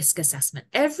of the risk assessment.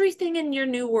 Everything in your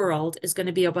new world is going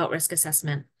to be about risk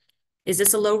assessment. Is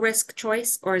this a low risk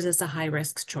choice or is this a high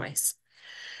risk choice?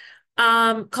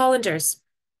 Colanders.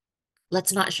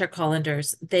 Let's not share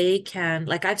colanders. They can,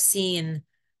 like I've seen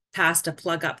pasta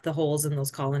plug up the holes in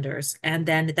those colanders. And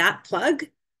then that plug,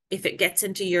 if it gets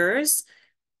into yours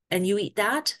and you eat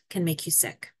that, can make you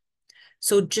sick.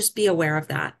 So just be aware of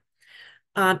that.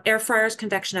 Air fryers,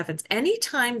 convection ovens.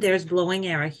 Anytime there's blowing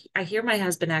air, I hear my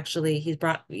husband actually, he's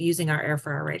using our air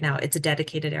fryer right now. It's a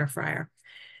dedicated air fryer.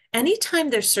 Anytime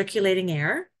there's circulating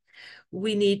air,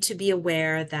 we need to be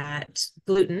aware that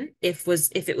gluten, if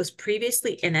it was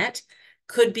previously in it,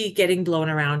 could be getting blown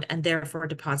around and therefore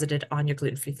deposited on your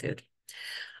gluten-free food.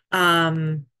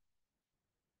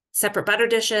 Separate butter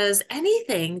dishes,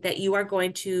 anything that you are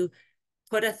going to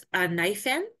put a knife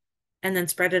in and then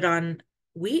spread it on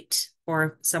wheat,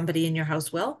 or somebody in your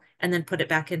house will, and then put it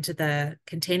back into the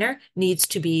container, needs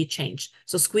to be changed.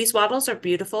 So squeeze bottles are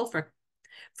beautiful for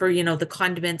the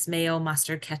condiments, mayo,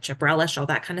 mustard, ketchup, relish, all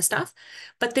that kind of stuff.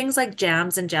 But things like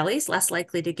jams and jellies, less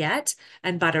likely to get,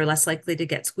 and butter, less likely to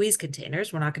get squeeze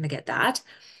containers. We're not going to get that.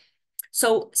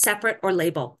 So separate or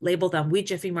label them. We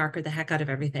Jiffy marker the heck out of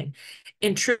everything.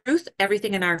 In truth,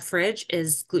 everything in our fridge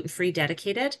is gluten-free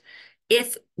dedicated.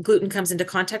 If gluten comes into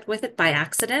contact with it by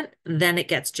accident, then it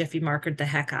gets Jiffy markered the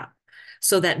heck up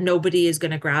so that nobody is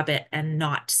going to grab it and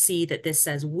not see that this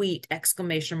says wheat,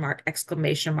 exclamation mark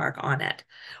on it,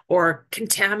 or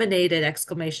contaminated,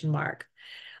 exclamation mark.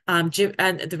 And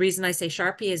the reason I say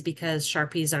Sharpie is because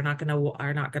Sharpies are not going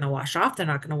to wash off. They're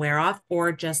not going to wear off,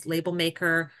 or just label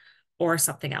maker or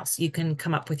something else. You can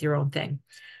come up with your own thing.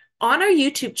 On our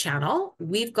YouTube channel,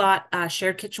 we've got a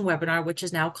shared kitchen webinar, which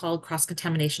is now called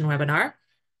Cross-Contamination Webinar.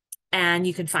 And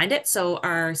you can find it. So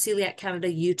our Celiac Canada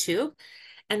YouTube.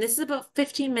 And this is about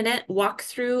 15-minute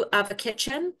walkthrough of a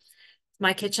kitchen,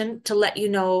 my kitchen, to let you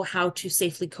know how to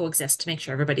safely coexist to make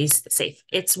sure everybody's safe.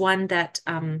 It's one that,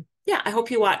 yeah, I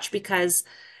hope you watch because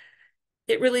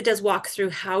it really does walk through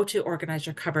how to organize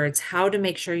your cupboards, how to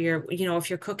make sure you're, if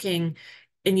you're cooking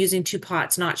and using two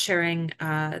pots, not sharing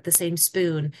the same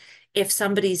spoon. If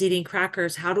somebody's eating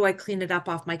crackers, how do I clean it up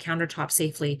off my countertop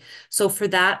safely? So for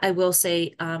that, I will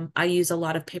say I use a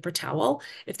lot of paper towel.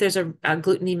 If there's a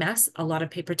gluten-y mess, a lot of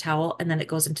paper towel, and then it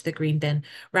goes into the green bin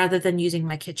rather than using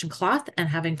my kitchen cloth and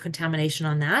having contamination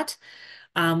on that.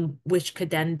 Which could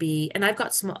then be, and I've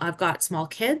got small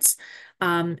kids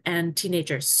and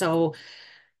teenagers. So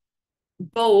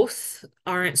both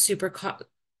aren't super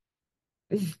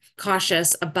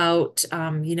cautious about,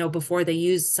 before they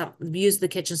use the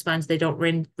kitchen sponge, they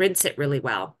don't rinse it really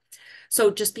well.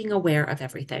 So just being aware of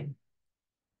everything.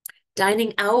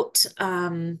 Dining out,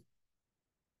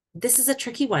 this is a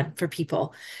tricky one for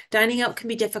people. Dining out can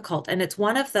be difficult, and it's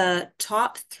one of the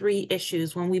top 3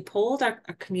 issues when we polled our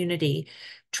community.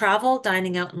 Travel,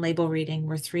 dining out, and label reading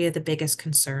were 3 of the biggest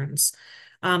concerns.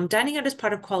 Dining out is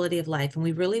part of quality of life, and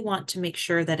we really want to make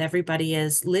sure that everybody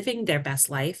is living their best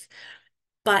life.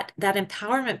 But that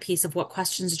empowerment piece of what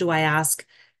questions do I ask,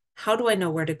 how do I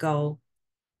know where to go,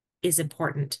 is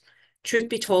important. Truth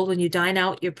be told, when you dine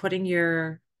out, you're putting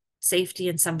your safety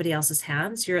in somebody else's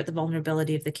hands. You're at the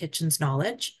vulnerability of the kitchen's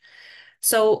knowledge.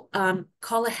 So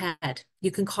call ahead.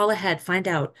 You can call ahead, find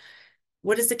out,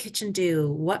 what does the kitchen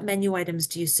do? What menu items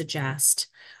do you suggest?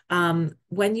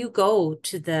 When you go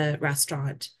to the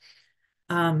restaurant,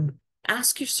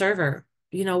 ask your server,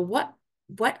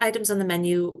 what items on the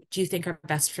menu do you think are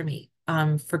best for me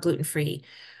for gluten-free?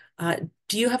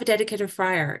 Do you have a dedicated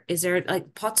fryer? Is there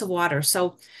like pots of water?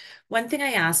 So one thing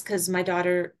I ask, because my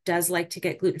daughter does like to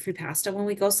get gluten-free pasta when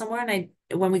we go somewhere and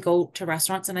when we go to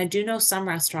restaurants, and I do know some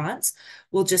restaurants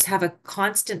will just have a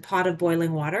constant pot of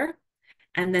boiling water,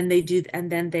 and then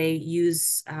they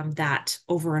use that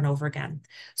over and over again.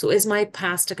 So is my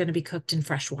pasta going to be cooked in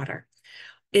fresh water?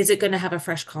 Is it going to have a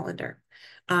fresh colander?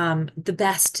 The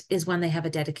best is when they have a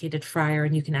dedicated fryer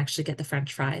and you can actually get the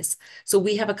French fries. So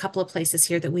we have a couple of places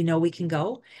here that we know we can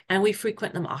go, and we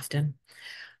frequent them often.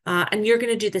 And you're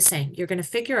going to do the same. You're going to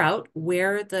figure out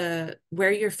where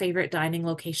your favorite dining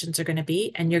locations are going to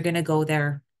be, and you're going to go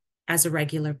there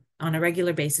on a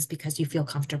regular basis because you feel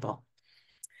comfortable.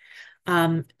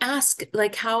 Ask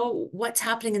like what's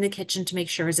happening in the kitchen to make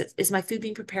sure, is my food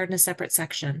being prepared in a separate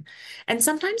section? And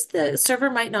sometimes the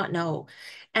server might not know.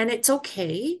 And it's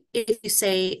okay if you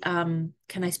say, can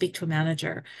I speak to a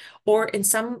manager? Or in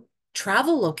some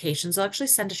travel locations, they'll actually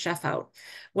send a chef out.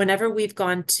 Whenever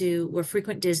we're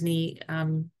frequent Disney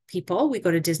people, we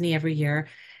go to Disney every year.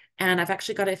 And I've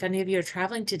actually got, if any of you are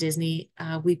traveling to Disney,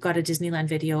 we've got a Disneyland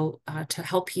video to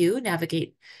help you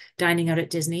navigate dining out at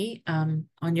Disney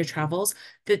on your travels,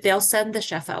 that they'll send the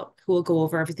chef out who will go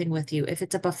over everything with you. If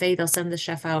it's a buffet, they'll send the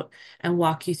chef out and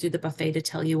walk you through the buffet to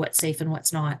tell you what's safe and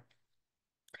what's not.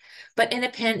 But in a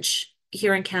pinch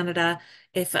here in Canada,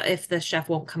 if the chef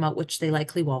won't come out, which they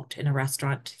likely won't in a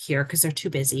restaurant here because they're too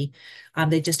busy,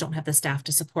 they just don't have the staff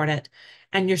to support it,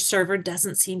 and your server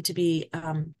doesn't seem to be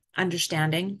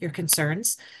understanding your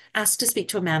concerns, ask to speak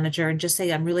to a manager and just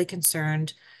say, I'm really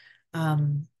concerned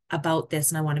about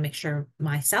this, and I want to make sure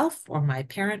myself or my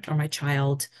parent or my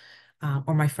child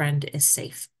or my friend is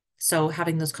safe. So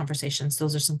having those conversations,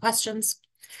 those are some questions.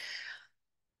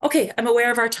 Okay, I'm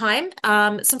aware of our time.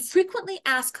 Some frequently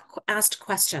asked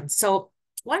questions. So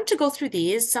wanted to go through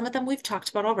these. Some of them we've talked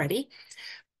about already.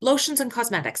 Lotions and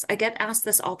cosmetics. I get asked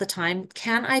this all the time.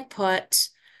 Does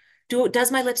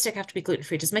my lipstick have to be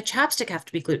gluten-free? Does my chapstick have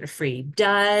to be gluten-free?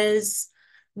 Does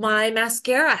my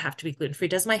mascara have to be gluten-free?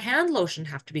 Does my hand lotion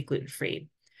have to be gluten-free?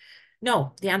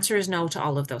 No, the answer is no to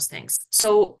all of those things.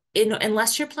 So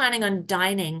unless you're planning on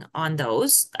dining on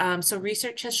those, so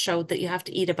research has showed that you have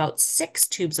to eat about 6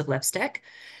 tubes of lipstick,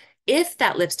 if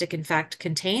that lipstick in fact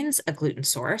contains a gluten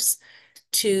source,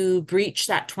 to breach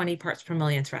that 20 parts per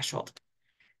million threshold.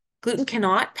 Gluten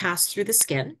cannot pass through the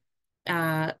skin.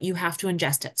 You have to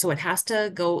ingest it. So it has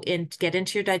to get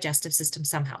into your digestive system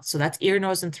somehow. So that's ear,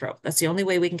 nose, and throat. That's the only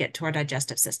way we can get to our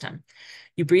digestive system.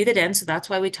 You breathe it in. So that's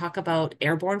why we talk about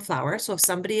airborne flour. So if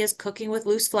somebody is cooking with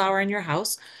loose flour in your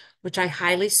house, which I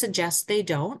highly suggest they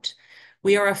don't,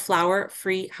 we are a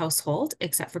flour-free household,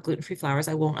 except for gluten-free flours.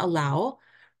 I won't allow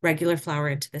regular flour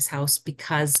into this house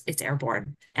because it's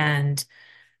airborne. And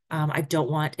I don't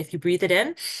want, if you breathe it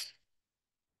in,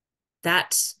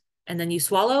 That, and then you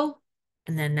swallow,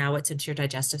 and then now it's into your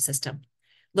digestive system.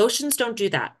 Lotions don't do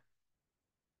that.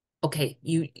 Okay,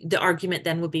 the argument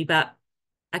then would be, but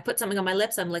I put something on my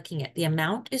lips, I'm licking it. The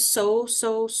amount is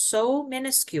so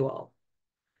minuscule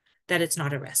that it's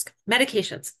not a risk.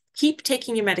 Medications. Keep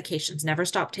taking your medications. Never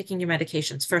stop taking your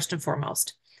medications, first and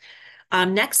foremost.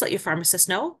 Next, let your pharmacist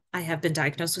know I have been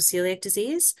diagnosed with celiac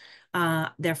disease.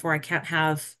 Therefore, I can't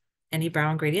have any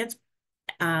brown ingredients.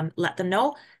 Let them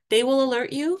know. They will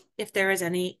alert you if there is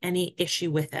any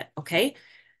issue with it. Okay.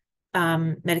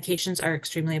 Medications are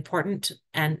extremely important,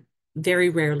 and very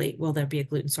rarely will there be a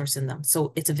gluten source in them.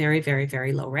 So it's a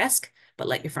very low risk, but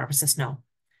let your pharmacist know.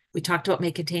 We talked about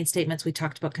may contain statements. We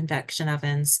talked about convection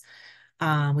ovens.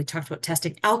 We talked about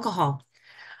testing alcohol.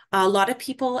 A lot of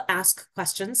people ask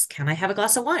questions. Can I have a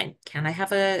glass of wine? Can I have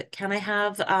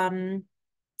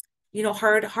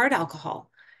hard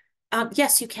alcohol?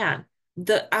 Yes, you can.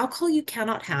 The alcohol you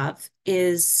cannot have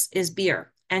is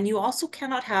beer. And you also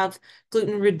cannot have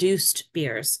gluten-reduced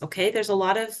beers. Okay. There's a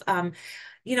lot of and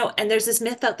there's this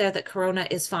myth out there that Corona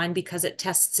is fine because it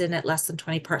tests in at less than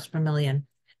 20 parts per million.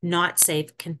 Not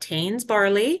safe. Contains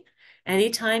barley.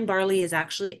 Anytime barley is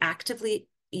actually actively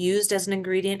used as an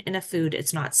ingredient in a food,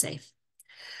 it's not safe.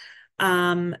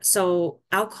 So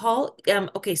alcohol,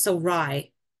 okay, so rye.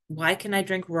 Why can I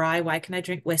drink rye? Why can I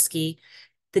drink whiskey?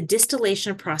 The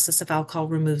distillation process of alcohol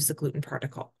removes the gluten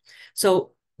particle.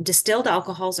 So distilled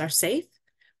alcohols are safe.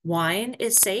 Wine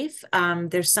is safe.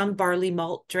 There's some barley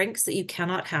malt drinks that you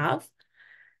cannot have.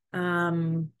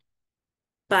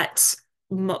 But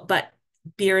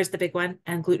beer is the big one,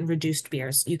 and gluten-reduced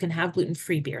beers. You can have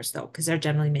gluten-free beers, though, because they're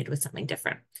generally made with something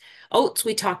different. Oats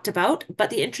we talked about,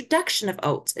 but the introduction of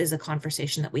oats is a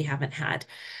conversation that we haven't had.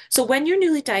 So when you're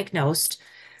newly diagnosed,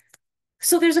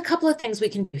 so there's a couple of things we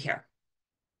can do here.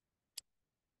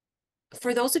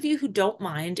 For those of you who don't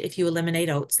mind if you eliminate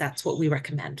oats, that's what we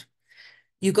recommend.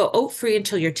 You go oat-free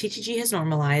until your TTG has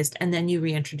normalized, and then you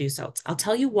reintroduce oats. I'll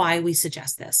tell you why we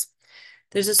suggest this.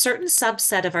 There's a certain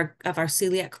subset of our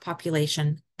celiac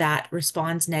population that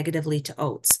responds negatively to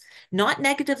oats. Not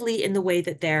negatively in the way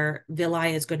that their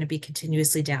villi is going to be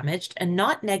continuously damaged, and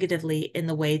not negatively in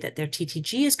the way that their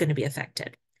TTG is going to be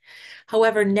affected.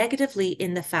 However, negatively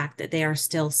in the fact that they are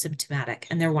still symptomatic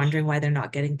and they're wondering why they're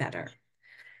not getting better.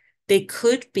 They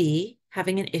could be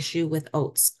having an issue with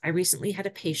oats. I recently had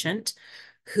a patient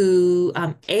who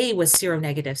was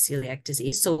seronegative celiac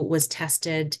disease, so it was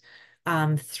tested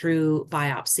through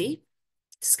biopsy,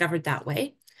 discovered that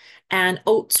way. And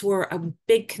oats were a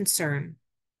big concern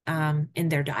in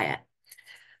their diet.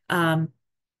 And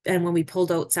when we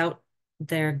pulled oats out,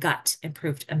 their gut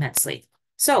improved immensely.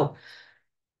 So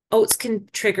oats can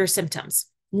trigger symptoms.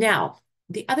 Now,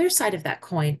 the other side of that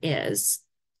coin is,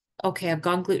 okay, I've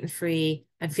gone gluten-free,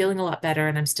 I'm feeling a lot better,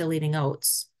 and I'm still eating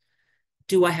oats.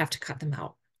 Do I have to cut them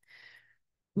out?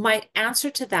 My answer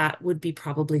to that would be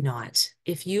probably not.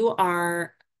 If you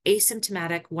are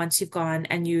asymptomatic once you've gone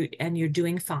and you're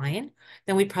doing fine,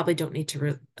 then we probably don't need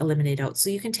to eliminate oats. So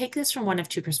you can take this from one of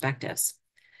two perspectives.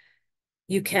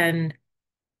 You can,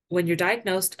 when you're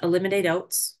diagnosed, eliminate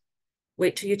oats,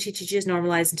 wait till your TTG is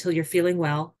normalized until you're feeling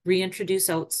well, reintroduce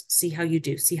oats, see how you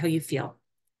do, see how you feel.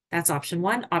 That's option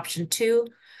one. Option two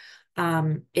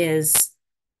is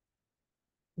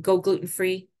go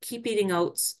gluten-free, keep eating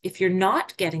oats. If you're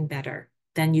not getting better,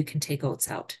 then you can take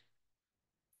oats out.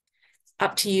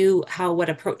 Up to you what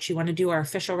approach you want to do. Our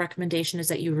official recommendation is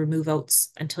that you remove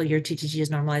oats until your TTG is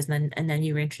normalized and then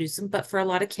you reintroduce them. But for a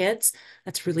lot of kids,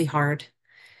 that's really hard.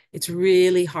 It's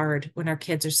really hard when our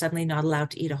kids are suddenly not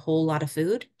allowed to eat a whole lot of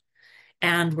food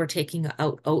and we're taking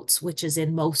out oats, which is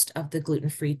in most of the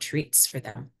gluten-free treats for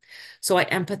them. So I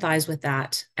empathize with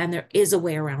that. And there is a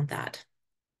way around that.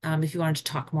 If you wanted to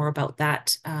talk more about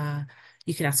that,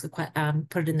 you can ask put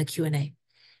it in the Q&A.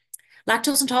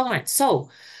 Lactose intolerance.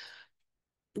 So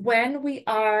when we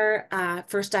are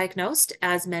first diagnosed,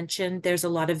 as mentioned, there's a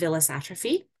lot of villus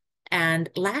atrophy, and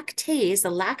the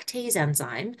lactase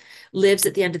enzyme lives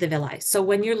at the end of the villi. So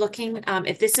when you're looking,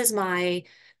 if this is my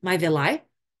villi,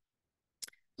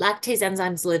 lactase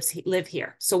enzymes live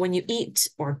here. So when you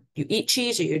eat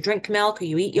cheese or you drink milk or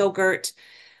you eat yogurt,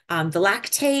 the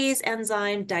lactase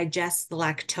enzyme digests the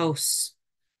lactose,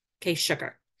 okay,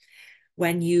 sugar.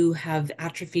 When you have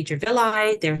atrophied your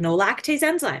villi, there's no lactase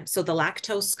enzyme. So the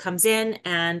lactose comes in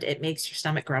and it makes your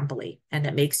stomach grumbly and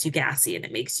it makes you gassy and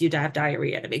it makes you have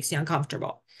diarrhea and it makes you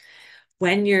uncomfortable.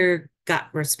 When your gut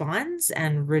responds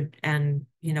and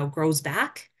grows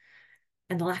back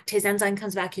and the lactase enzyme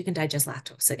comes back, you can digest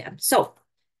lactose again. So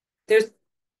there's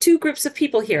two groups of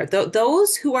people here.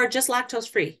 Those who are just lactose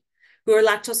free, who are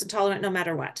lactose intolerant no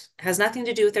matter what. It has nothing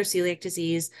to do with their celiac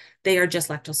disease. They are just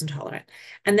lactose intolerant.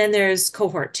 And then there's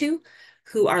cohort 2,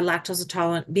 who are lactose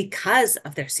intolerant because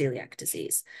of their celiac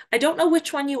disease. I don't know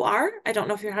which one you are. I don't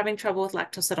know if you're having trouble with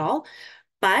lactose at all,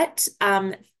 but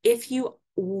if you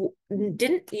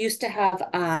didn't used to have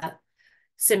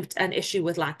an issue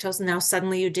with lactose and now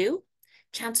suddenly you do,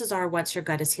 chances are once your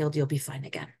gut is healed, you'll be fine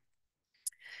again.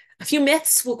 A few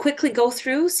myths we'll quickly go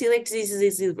through. Celiac disease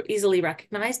is easily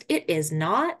recognized. It is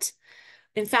not.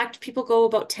 In fact, people go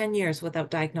about 10 years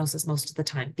without diagnosis most of the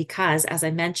time because, as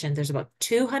I mentioned, there's about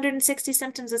 260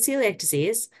 symptoms of celiac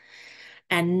disease,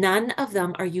 and none of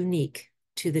them are unique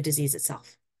to the disease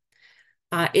itself.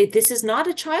 This is not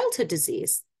a childhood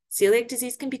disease. Celiac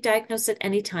disease can be diagnosed at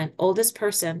any time. Oldest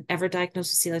person ever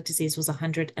diagnosed with celiac disease was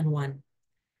 101.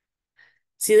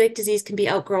 Celiac disease can be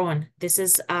outgrown. This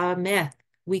is a myth.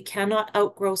 We cannot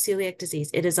outgrow celiac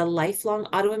disease. It is a lifelong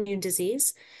autoimmune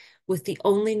disease with the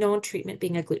only known treatment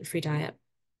being a gluten-free diet.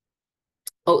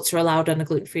 Oats are allowed on a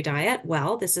gluten-free diet.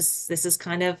 Well, this is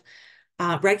kind of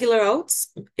regular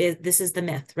oats. This is the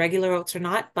myth. Regular oats are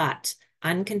not, but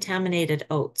uncontaminated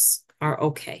oats are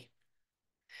okay.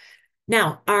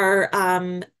 Now,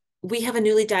 we have a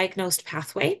newly diagnosed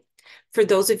pathway. For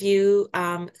those of you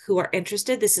who are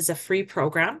interested, this is a free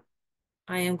program.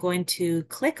 I am going to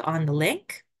click on the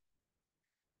link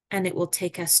and it will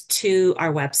take us to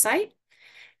our website.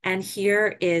 And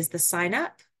here is the sign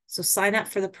up. So sign up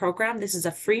for the program. This is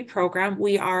a free program.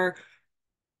 We are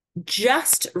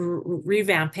just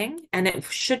revamping and it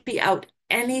should be out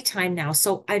anytime now.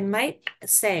 So I might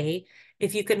say,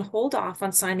 if you can hold off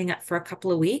on signing up for a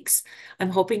couple of weeks, I'm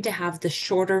hoping to have the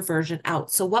shorter version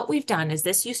out. So what we've done is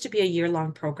this used to be a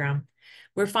year-long program.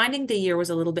 We're finding the year was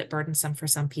a little bit burdensome for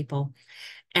some people.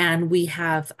 And we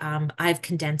have, I've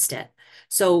condensed it.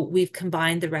 So we've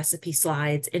combined the recipe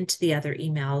slides into the other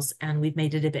emails and we've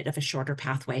made it a bit of a shorter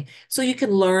pathway. So you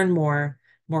can learn more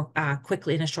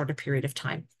quickly in a shorter period of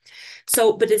time.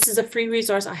 So, but this is a free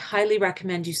resource. I highly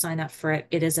recommend you sign up for it.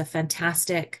 It is a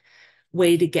fantastic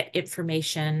way to get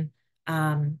information.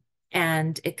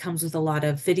 And it comes with a lot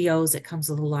of videos. It comes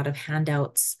with a lot of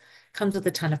handouts, comes with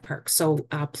a ton of perks. So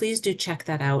please do check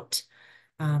that out.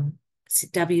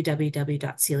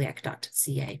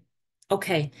 www.celiac.ca.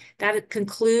 Okay, that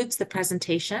concludes the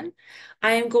presentation.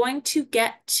 I am going to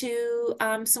get to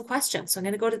some questions. So I'm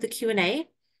going to go to the Q&A.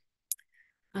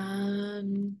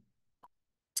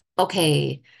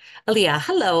 Okay, Aaliyah,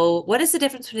 hello. What is the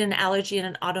difference between an allergy and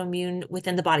an autoimmune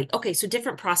within the body? Okay, so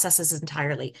different processes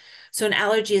entirely. So an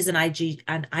allergy is an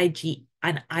IgE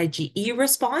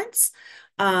response.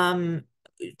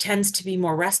 Tends to be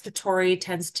more respiratory,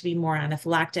 tends to be more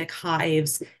anaphylactic,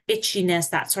 hives,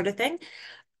 itchiness, that sort of thing.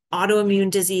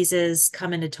 Autoimmune diseases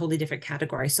come in a totally different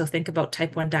category. So think about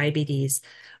type 1 diabetes,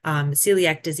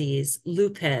 celiac disease,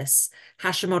 lupus,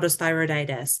 Hashimoto's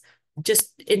thyroiditis,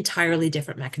 just entirely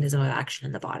different mechanism of action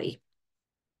in the body.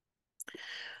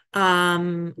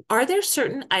 Are there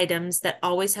certain items that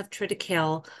always have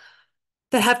triticale,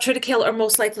 or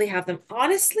most likely have them?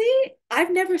 Honestly,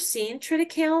 I've never seen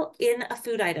triticale in a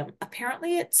food item.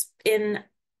 Apparently it's in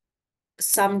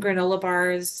some granola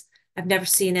bars. I've never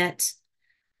seen it.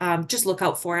 Just look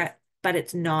out for it, but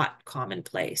it's not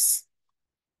commonplace.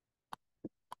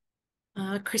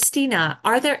 Christina,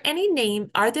 are there any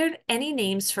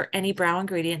names for any brown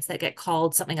ingredients that get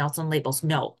called something else on labels?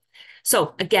 No.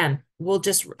 So again,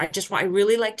 I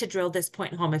really like to drill this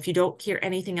point home. If you don't hear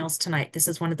anything else tonight, this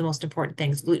is one of the most important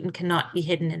things. Gluten cannot be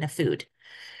hidden in a food.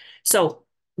 So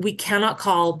we cannot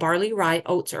call barley, rye,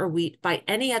 oats, or wheat by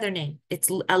any other name. It's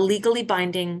a legally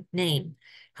binding name.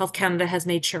 Health Canada has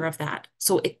made sure of that.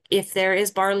 So if there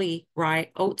is barley,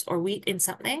 rye, oats, or wheat in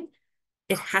something,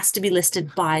 it has to be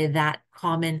listed by that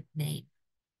common name.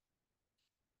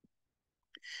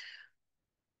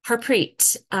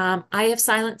 Harpreet, I have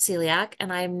silent celiac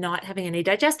and I'm not having any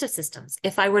digestive systems.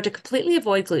 If I were to completely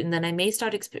avoid gluten, then I may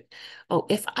start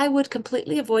if I would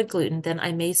completely avoid gluten, then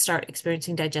I may start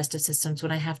experiencing digestive systems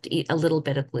when I have to eat a little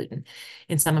bit of gluten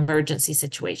in some emergency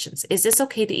situations. Is this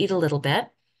okay to eat a little bit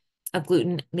of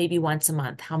gluten, maybe once a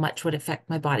month? How much would it affect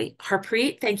my body?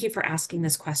 Harpreet, thank you for asking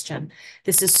this question.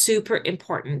 This is super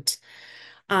important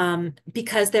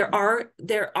because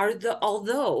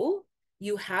although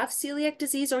you have celiac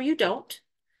disease or you don't,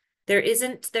 there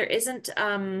isn't,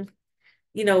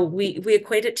 we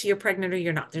equate it to you're pregnant or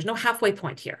you're not. There's no halfway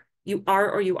point here. You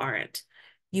are or you aren't.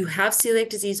 You have celiac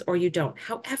disease or you don't.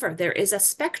 However, there is a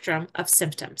spectrum of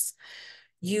symptoms.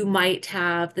 You might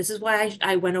have, this is why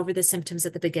I went over the symptoms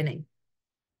at the beginning.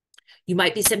 You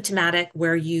might be symptomatic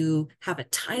where you have a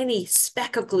tiny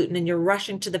speck of gluten and you're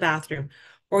rushing to the bathroom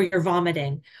or you're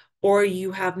vomiting, or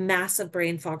you have massive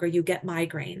brain fog, or you get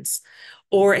migraines,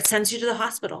 or it sends you to the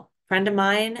hospital. A friend of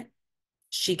mine,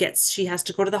 she has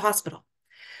to go to the hospital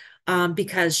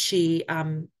because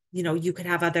you could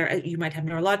have you might have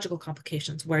neurological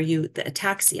complications where the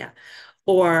ataxia,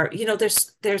 or,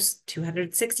 there's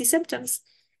 260 symptoms.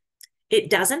 It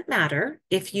doesn't matter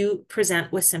if you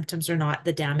present with symptoms or not,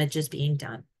 the damage is being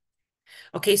done.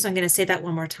 Okay, so I'm going to say that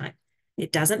one more time.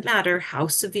 It doesn't matter how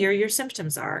severe your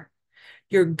symptoms are.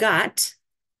 Your gut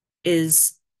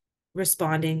is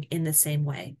responding in the same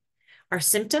way. Our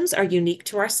symptoms are unique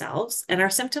to ourselves, and our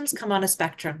symptoms come on a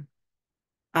spectrum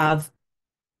of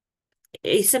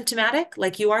asymptomatic,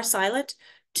 like you are silent,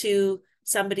 to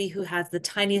somebody who has the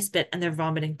tiniest bit and they're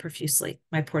vomiting profusely.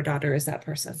 My poor daughter is that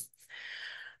person.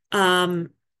 But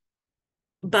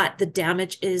the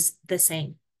damage is the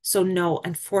same. So no,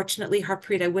 unfortunately,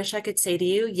 Harpreet, I wish I could say to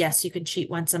you, yes, you can cheat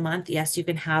once a month. Yes, you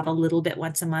can have a little bit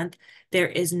once a month. There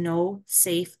is no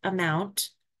safe amount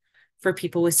for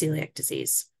people with celiac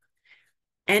disease.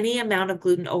 Any amount of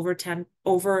gluten over 10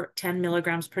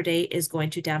 milligrams per day is going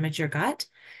to damage your gut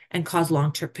and cause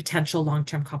potential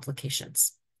long-term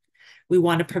complications. We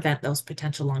want to prevent those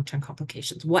potential long-term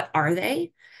complications. What are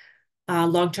they?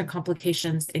 Long-term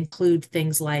complications include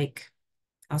things like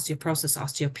osteoporosis,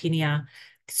 osteopenia,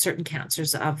 certain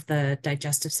cancers of the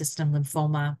digestive system,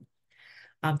 lymphoma.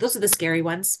 Those are the scary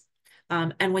ones.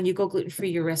 And when you go gluten-free,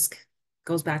 your risk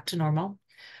goes back to normal.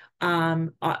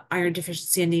 Iron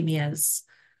deficiency anemias,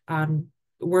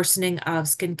 worsening of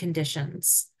skin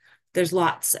conditions. There's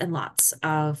lots and lots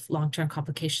of long-term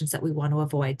complications that we want to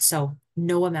avoid. So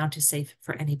no amount is safe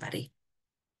for anybody.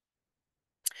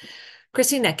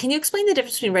 Christina, can you explain the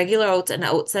difference between regular oats and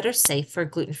oats that are safe for a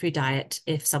gluten-free diet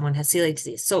if someone has celiac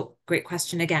disease? So great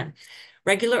question again.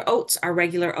 Regular oats are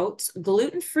regular oats.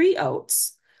 Gluten-free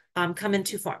oats come in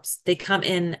two forms. They come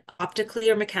in optically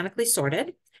or mechanically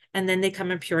sorted, and then they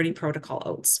come in purity protocol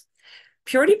oats.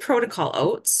 Purity protocol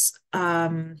oats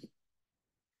are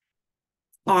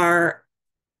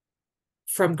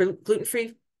from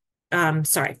gluten-free.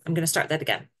 Sorry, I'm going to start that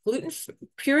again.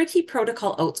 Purity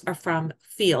protocol oats are from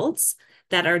fields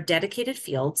that are dedicated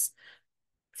fields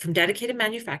from dedicated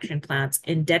manufacturing plants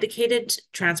in dedicated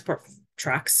transport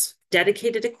trucks,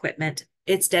 dedicated equipment.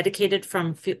 It's dedicated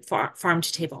from farm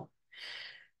to table.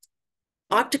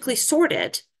 Optically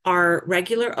sorted are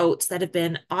regular oats that have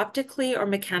been optically or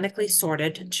mechanically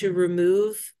sorted to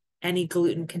remove any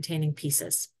gluten-containing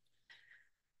pieces.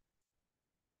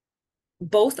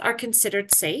 Both are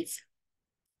considered safe.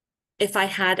 If I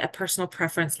had a personal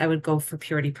preference, I would go for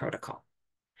purity protocol.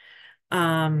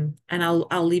 And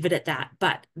I'll leave it at that.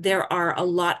 But there are a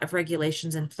lot of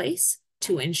regulations in place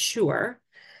to ensure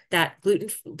that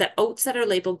oats that are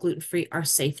labeled gluten-free are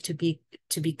safe to be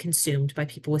consumed by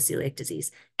people with celiac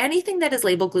disease. Anything that is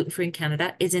labeled gluten-free in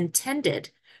Canada is intended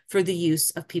for the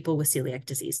use of people with celiac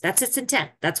disease. That's its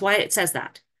intent. That's why it says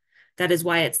that. That is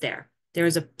why it's there. There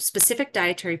is a specific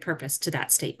dietary purpose to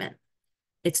that statement.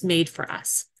 It's made for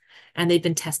us, and they've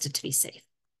been tested to be safe.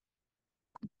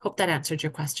 Hope that answered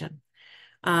your question.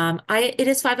 It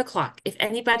is 5 o'clock. If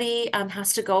anybody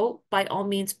has to go, by all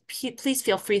means, please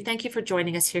feel free. Thank you for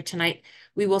joining us here tonight.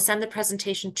 We will send the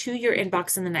presentation to your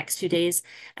inbox in the next few days,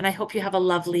 and I hope you have a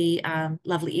lovely,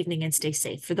 lovely evening and stay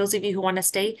safe. For those of you who want to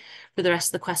stay for the rest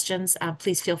of the questions,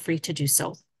 please feel free to do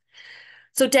so.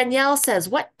 So Danielle says,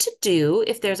 what to do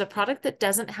if there's a product that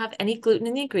doesn't have any gluten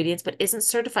in the ingredients but isn't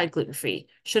certified gluten-free?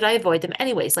 Should I avoid them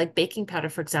anyways, like baking powder,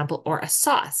 for example, or a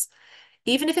sauce,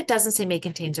 even if it doesn't say may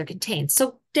contains or contains?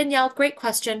 So Danielle, great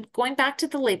question. Going back to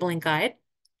the labeling guide,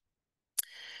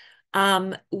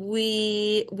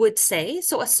 we would say,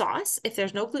 so a sauce, if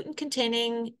there's no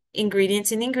gluten-containing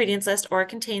ingredients in the ingredients list or a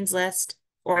contains list,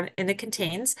 or in the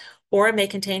contains, or a may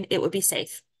contain, it would be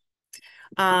safe.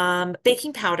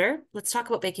 Baking powder, let's talk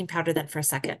about baking powder then for a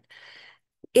second.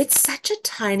 It's such a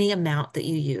tiny amount that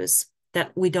you use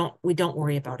that we don't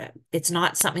worry about it. It's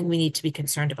not something we need to be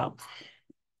concerned about.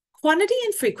 Quantity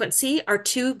and frequency are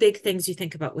two big things you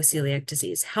think about with celiac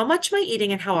disease. How much am I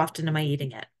eating and how often am I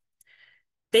eating it?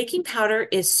 Baking powder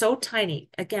is so tiny.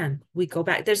 Again, we go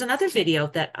back. There's another video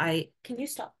that can you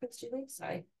stop this, Julie?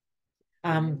 Sorry.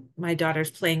 My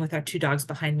daughter's playing with our two dogs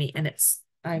behind me and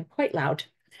I'm quite loud.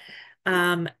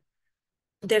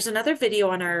 There's another video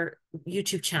on our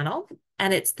YouTube channel,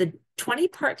 and it's the 20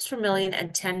 parts per million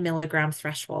and 10 milligram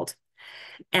threshold.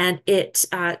 And it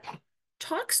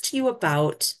talks to you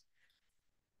about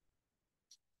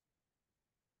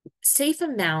safe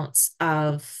amounts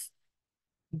of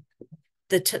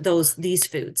these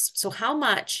foods. So how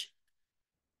many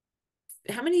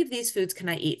of these foods can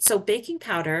I eat? So baking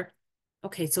powder,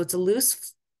 okay, so it's a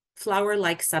loose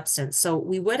flour-like substance. So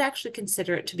we would actually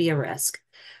consider it to be a risk.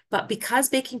 But because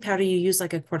baking powder, you use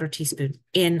like a quarter teaspoon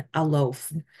in a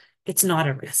loaf, it's not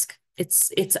a risk.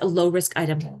 It's a low risk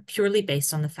item purely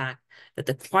based on the fact that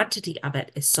the quantity of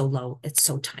it is so low, it's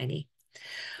so tiny.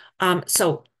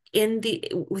 So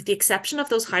with the exception of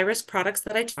those high risk products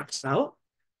that I talked about,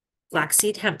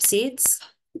 flaxseed, hemp seeds,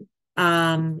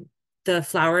 the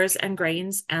flours and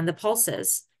grains, and the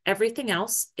pulses, everything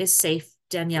else is safe,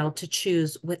 Danielle, to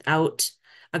choose without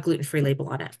a gluten-free label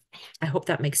on it. I hope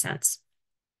that makes sense.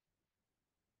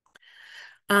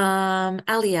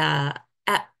 Alia,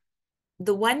 at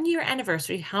the 1 year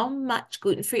anniversary, how much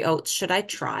gluten-free oats should I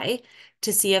try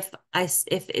to see if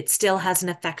it still has an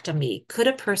effect on me? Could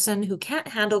a person who can't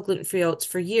handle gluten-free oats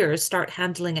for years start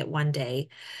handling it one day?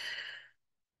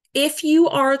 If you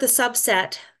are the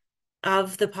subset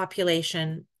of the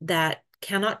population that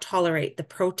cannot tolerate the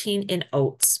protein in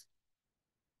oats,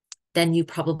 then you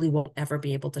probably won't ever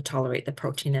be able to tolerate the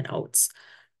protein in oats.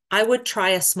 I would try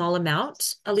a small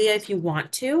amount, Aaliyah, if you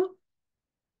want to.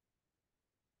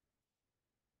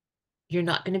 You're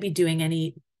not going to be doing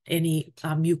any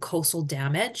mucosal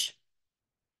damage.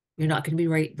 You're not going to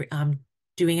be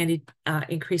doing any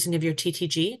increasing of your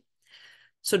TTG.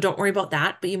 So don't worry about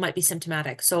that, but you might be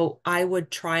symptomatic. So I would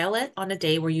trial it on a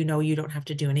day where you know you don't have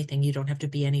to do anything. You don't have to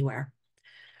be anywhere.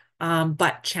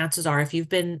 But chances are, if you've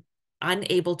been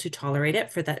unable to tolerate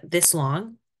it for this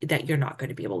long, that you're not going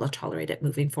to be able to tolerate it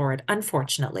moving forward,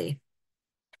 unfortunately.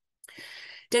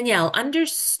 Danielle,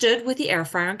 understood with the air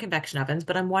fryer and convection ovens,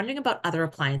 but I'm wondering about other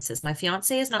appliances. My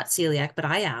fiance is not celiac, but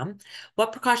I am.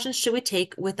 What precautions should we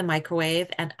take with the microwave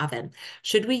and oven?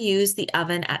 Should we use the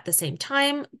oven at the same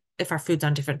time if our food's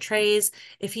on different trays?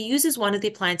 If he uses one of the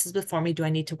appliances before me, do I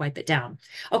need to wipe it down?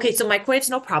 Okay, so microwaves,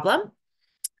 no problem.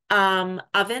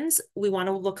 Ovens, we want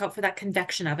to look out for that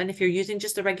convection oven. If you're using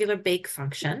just the regular bake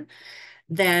function,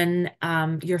 then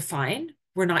you're fine.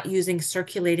 We're not using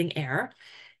circulating air.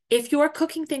 If you're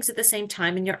cooking things at the same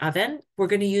time in your oven, we're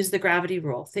going to use the gravity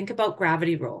rule. Think about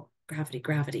gravity rule.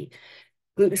 Gravity.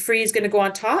 Gluten-free is going to go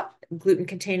on top.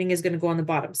 Gluten-containing is going to go on the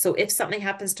bottom. So if something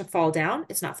happens to fall down,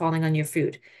 it's not falling on your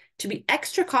food. To be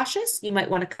extra cautious, you might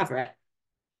want to cover it.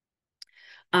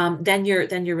 Then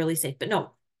you're really safe. But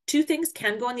no, two things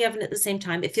can go in the oven at the same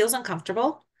time. It feels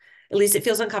uncomfortable. At least it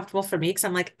feels uncomfortable for me because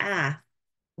I'm like,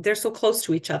 they're so close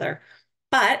to each other.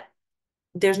 But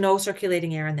there's no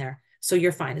circulating air in there. So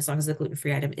you're fine as long as the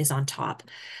gluten-free item is on top.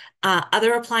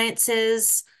 Other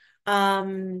appliances,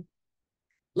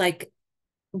 like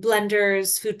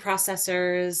blenders, food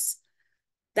processors,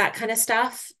 that kind of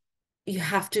stuff, you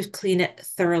have to clean it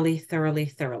thoroughly, thoroughly,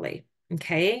 thoroughly.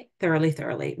 Okay? Thoroughly,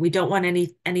 thoroughly. We don't want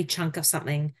any chunk of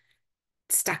something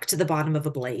stuck to the bottom of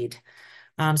a blade.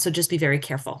 So just be very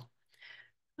careful.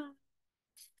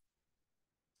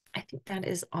 I think that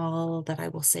is all that I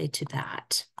will say to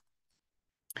that.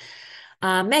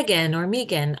 Megan or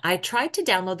Megan, I tried to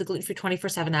download the Gluten-Free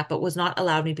 24/7 app, but was not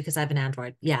allowed me because I have an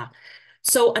Android. Yeah.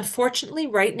 So unfortunately,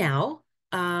 right now,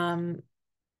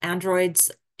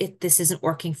 Androids, this isn't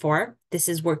working for. This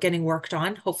is getting worked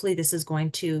on. Hopefully, this is going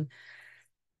to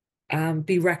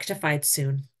be rectified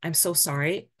soon. I'm so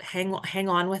sorry. Hang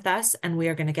on with us, and we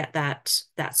are going to get that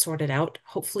sorted out,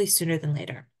 hopefully sooner than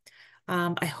later.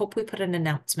 I hope we put an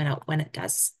announcement out when it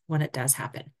does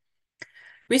happen.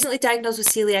 Recently diagnosed with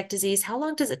celiac disease. How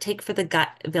long does it take for the gut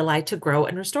villi to grow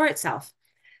and restore itself?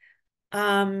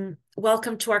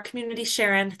 Welcome to our community,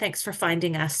 Sharon. Thanks for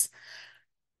finding us.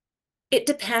 It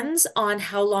depends on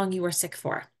how long you were sick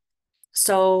for.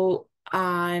 So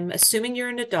I'm assuming you're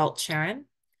an adult, Sharon.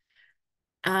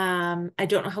 I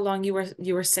don't know how long you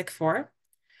were sick for,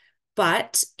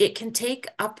 but it can take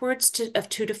upwards of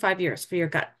 2 to 5 years for your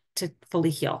gut to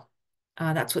fully heal.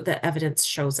 That's what the evidence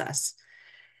shows us.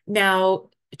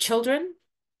 Now, children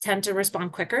tend to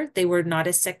respond quicker. They were not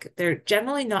as sick. They're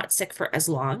generally not sick for as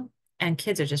long, and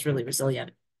kids are just really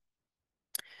resilient.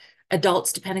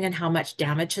 Adults, depending on how much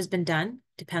damage has been done,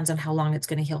 depends on how long it's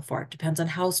going to heal for. Depends on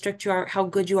how strict you are, how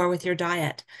good you are with your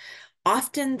diet.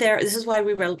 Often this is why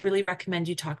we really recommend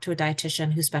you talk to a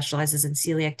dietitian who specializes in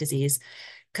celiac disease,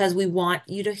 because we want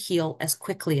you to heal as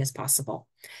quickly as possible.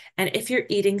 And if you're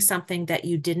eating something that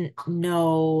you didn't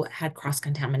know had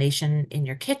cross-contamination in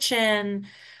your kitchen,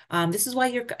 this is why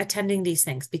you're attending these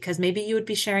things, because maybe you would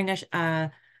be sharing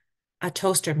a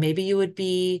toaster. Maybe you would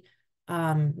be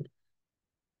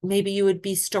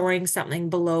storing something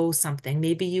below something.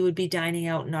 Maybe you would be dining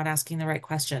out and not asking the right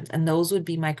questions. And those would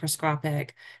be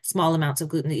microscopic, small amounts of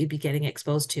gluten that you'd be getting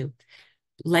exposed to,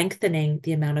 lengthening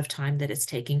the amount of time that it's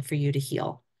taking for you to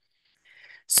heal.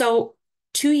 So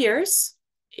 2 years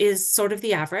is sort of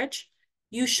the average.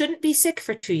 You shouldn't be sick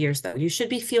for 2 years, though. You should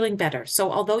be feeling better.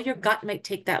 So although your gut might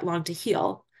take that long to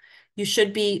heal, you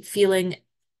should be feeling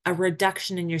a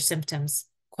reduction in your symptoms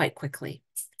quite quickly,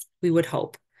 we would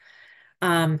hope.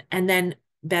 And then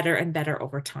better and better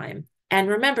over time. And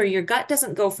remember, your gut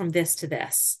doesn't go from this to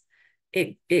this.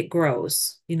 It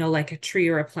grows, like a tree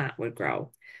or a plant would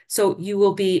grow. So you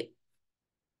will be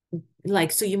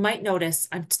so you might notice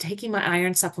I'm taking my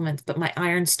iron supplements, but my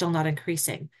iron's still not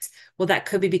increasing. Well, that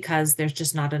could be because there's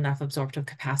just not enough absorptive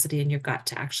capacity in your gut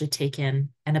to actually take in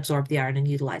and absorb the iron and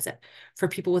utilize it. For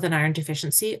people with an iron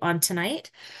deficiency on tonight,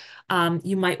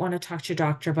 you might want to talk to your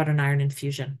doctor about an iron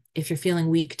infusion. If you're feeling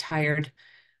weak, tired,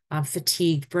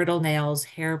 fatigued, brittle nails,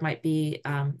 hair might be,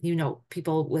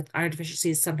 people with iron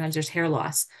deficiencies, sometimes there's hair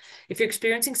loss. If you're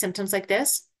experiencing symptoms like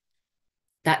this,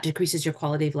 that decreases your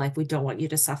quality of life. We don't want you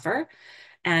to suffer.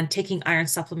 And taking iron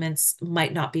supplements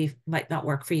might not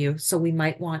work for you. So you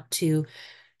might want to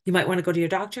go to your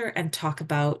doctor and talk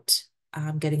about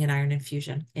getting an iron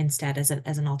infusion instead as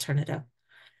an alternative.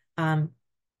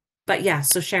 But yeah,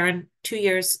 so Sharon, 2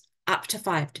 years up to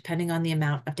 5, depending on the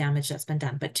amount of damage that's been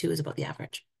done, but 2 is about the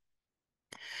average.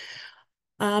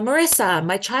 Marissa,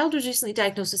 my child was recently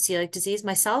diagnosed with celiac disease.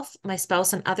 Myself, my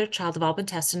spouse, and other child have all been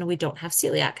tested, and we don't have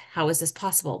celiac. How is this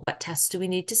possible? What tests do we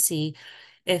need to see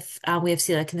if we have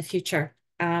celiac in the future?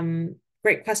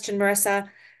 Great question, Marissa.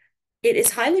 It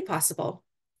is highly possible.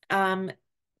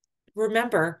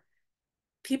 Remember,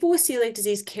 people with celiac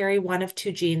disease carry one of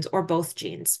 2 genes or both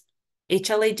genes,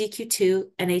 HLA-DQ2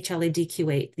 and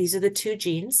HLA-DQ8. These are the 2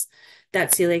 genes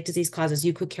that celiac disease causes.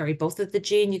 You could carry both of the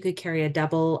gene. You could carry a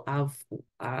double of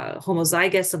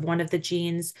homozygous of one of the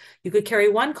genes. You could carry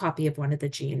 1 copy of one of the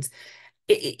genes.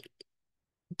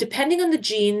 Depending on the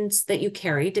genes that you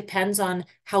carry, depends on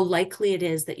how likely it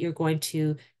is that you're going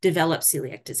to develop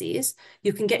celiac disease.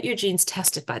 You can get your genes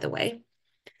tested, by the way.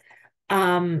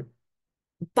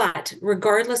 But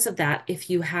regardless of that, if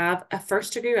you have a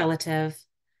first-degree relative,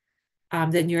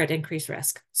 then you're at increased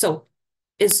risk. So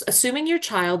assuming your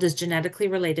child is genetically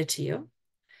related to you,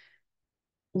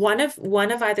 one of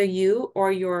either you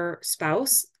or your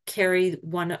spouse carry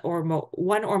one or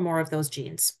more of those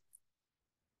genes.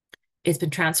 It's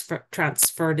been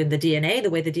transferred in the DNA.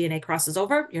 The way the DNA crosses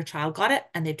over, your child got it,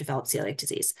 and they've developed celiac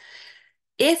disease.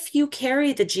 If you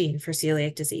carry the gene for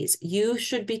celiac disease, you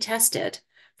should be tested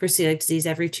for celiac disease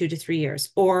every 2 to 3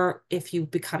 years, or if you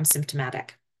become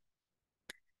symptomatic.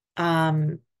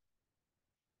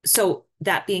 So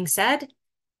that being said,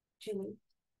 you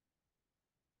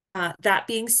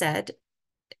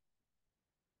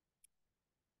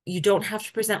don't have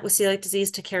to present with celiac disease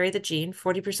to carry the gene.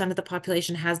 40% of the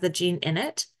population has the gene in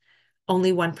it.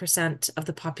 Only 1% of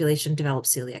the population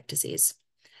develops celiac disease.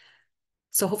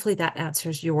 So hopefully that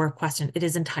answers your question. It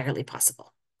is entirely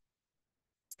possible.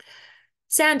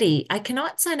 Sandy, I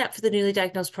cannot sign up for the newly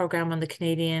diagnosed program on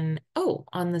the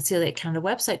on the Celiac Canada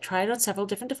website. Tried on several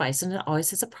different devices and it always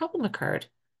says a problem occurred.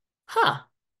 Huh.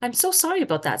 I'm so sorry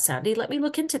about that, Sandy. Let me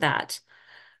look into that.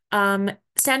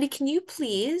 Sandy, can you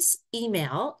please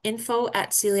email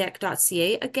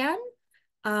info@celiac.ca again?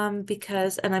 And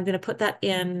I'm going to put that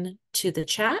in to the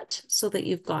chat so that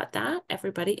you've got that,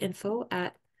 everybody,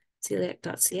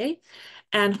 info@celiac.ca.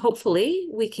 And hopefully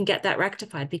we can get that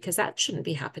rectified because that shouldn't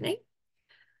be happening.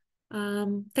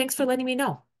 Thanks for letting me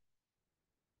know.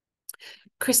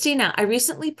 Christina, I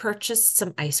recently purchased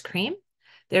some ice cream.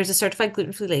 There's a certified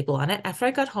gluten-free label on it. After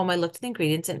I got home, I looked at the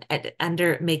ingredients and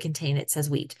under may contain, it says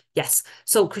wheat. Yes.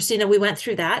 So Christina, we went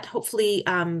through that. Hopefully,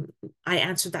 I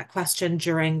answered that question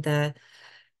during the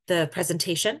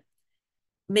presentation.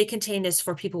 May contain is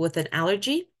for people with an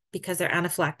allergy because they're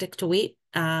anaphylactic to wheat.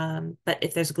 But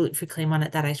if there's a gluten-free claim on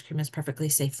it, that ice cream is perfectly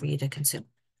safe for you to consume.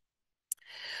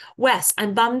 Wes,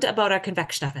 I'm bummed about our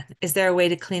convection oven. Is there a way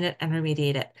to clean it and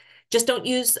remediate it? Just don't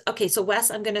use, okay, so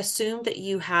Wes, I'm going to assume that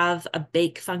you have a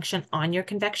bake function on your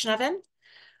convection oven.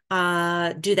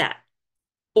 Do that.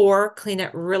 Or clean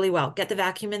it really well. Get the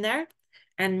vacuum in there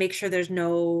and make sure there's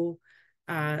no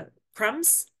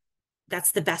crumbs.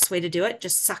 That's the best way to do it.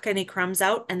 Just suck any crumbs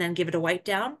out and then give it a wipe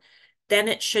down. Then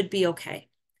it should be okay.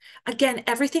 Again,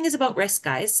 everything is about risk,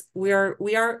 guys. We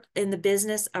are in the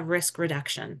business of risk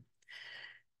reduction.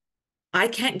 I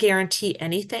can't guarantee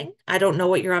anything. I don't know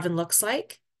what your oven looks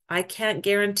like. I can't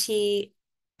guarantee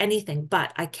anything,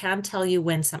 but I can tell you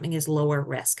when something is lower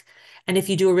risk. And if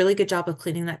you do a really good job of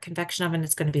cleaning that convection oven,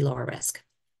 it's going to be lower risk.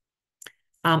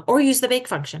 Or use the bake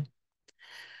function.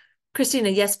 Christina,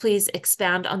 yes, please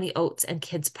expand on the oats and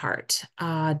kids part.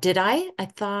 Did I?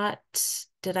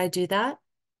 Did I do that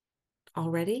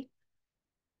already?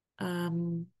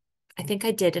 I think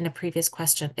I did in a previous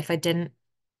question. If I didn't,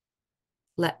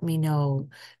 Let me know.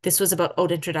 This was about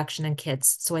oat introduction in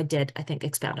kids. So I did, I think,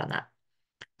 expound on that.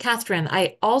 Catherine,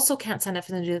 I also can't sign up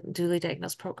for the duly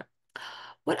diagnosed program.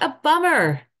 What a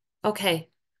bummer. Okay.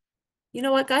 You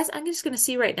know what, guys? I'm just going to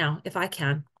see right now if I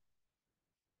can.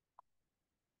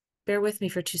 Bear with me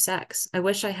for 2 secs. I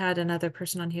wish I had another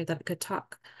person on here that could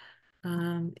talk.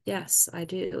 Yes, I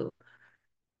do.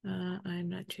 I'm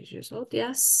not 2 years old.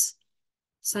 Yes.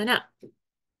 Sign up.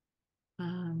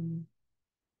 2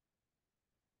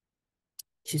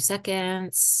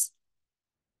 seconds.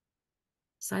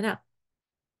 Sign up.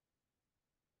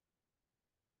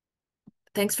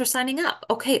 Thanks for signing up.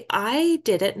 Okay, I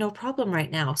did it, no problem right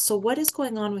now. So what is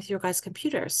going on with your guys'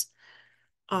 computers?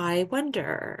 I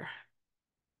wonder.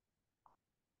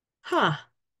 Huh.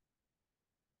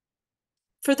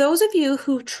 For those of you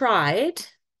who tried,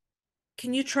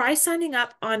 can you try signing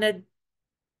up on a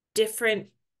different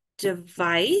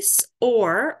device,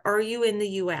 or are you in the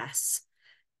US?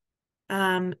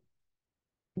 Um,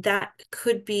 that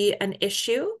could be an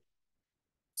issue.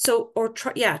 So, or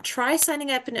try signing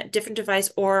up in a different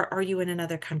device, or are you in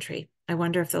another country? I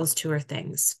wonder if those two are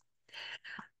things.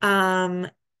 Um,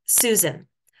 Susan,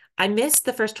 I missed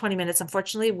the first 20 minutes.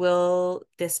 Unfortunately, will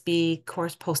this be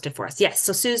course posted for us? Yes.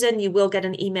 So Susan, you will get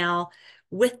an email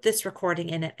with this recording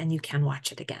in it and you can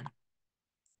watch it again.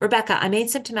 Rebecca, I'm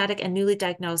asymptomatic and newly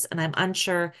diagnosed and I'm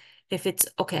unsure if it's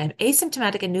okay. I'm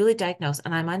asymptomatic and newly diagnosed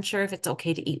and I'm unsure if it's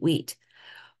okay to eat wheat.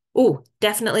 Oh,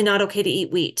 definitely not okay to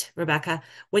eat wheat, Rebecca.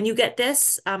 When you get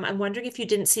this, I'm wondering if you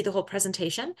didn't see the whole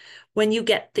presentation. When you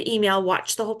get the email,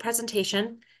 watch the whole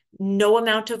presentation. No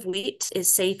amount of wheat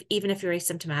is safe, even if you're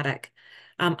asymptomatic.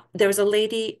 There was a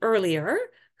lady earlier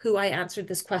who I answered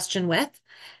this question with,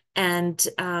 and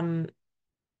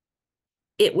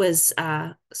it was,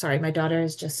 sorry, my daughter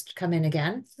has just come in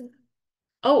again.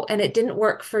 Oh, and it didn't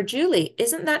work for Julie.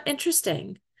 Isn't that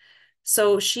interesting?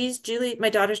 So Julie, my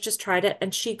daughter's just tried it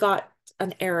and she got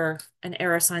an error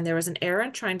sign. There was an error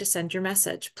in trying to send your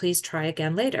message. Please try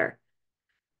again later.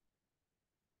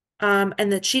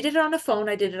 And that she did it on a phone.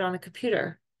 I did it on a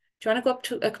computer. Do you want to go up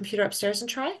to a computer upstairs and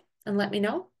try and let me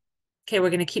know? Okay,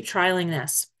 we're going to keep trialing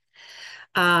this.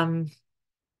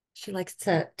 She likes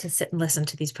to sit and listen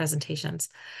to these presentations.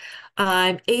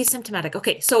 I'm asymptomatic.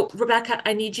 Okay, so Rebecca,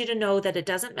 I need you to know that it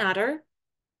doesn't matter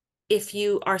if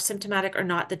you are symptomatic or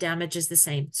not, the damage is the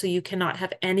same. So you cannot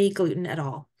have any gluten at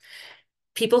all.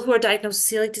 People who are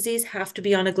diagnosed with celiac disease have to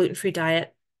be on a gluten-free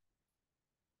diet,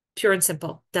 pure and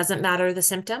simple. Doesn't matter the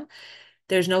symptom.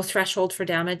 There's no threshold for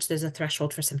damage. There's a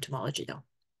threshold for symptomology, though.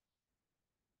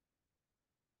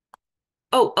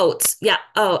 Oh, oats. Yeah.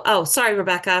 Oh, sorry,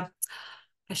 Rebecca.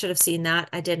 I should have seen that.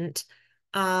 I didn't.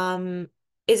 Um,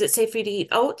 is it safe for you to eat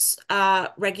oats?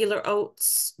 Regular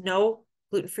oats? No.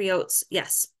 Gluten-free oats?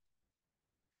 Yes.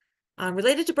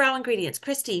 Related to brown ingredients,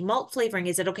 Christy, malt flavoring,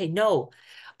 is it okay? No.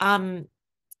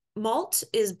 Malt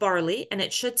is barley, and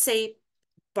it should say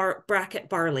bracket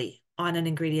barley on an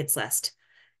ingredients list.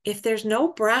 If there's no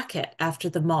bracket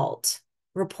after the malt,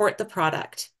 report the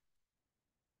product.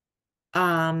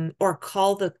 Or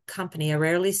call the company. I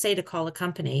rarely say to call a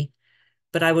company,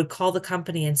 but I would call the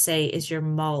company and say, is your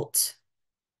malt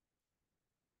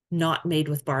not made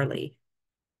with barley?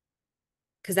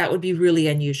 Because that would be really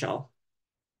unusual.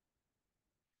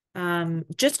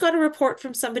 Just got a report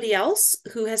from somebody else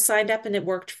who has signed up and it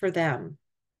worked for them.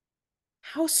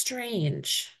 How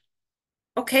strange.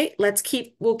 Okay,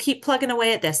 we'll keep plugging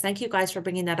away at this. Thank you guys for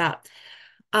bringing that up.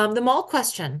 The malt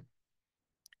question,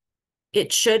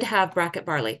 it should have bracket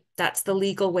barley. That's the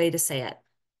legal way to say it.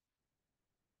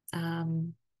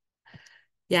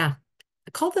 Yeah,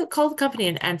 call the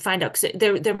company and find out, because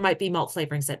there might be malt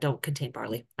flavorings that don't contain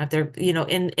barley. There,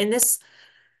 in this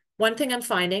one thing I'm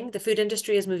finding, the food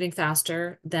industry is moving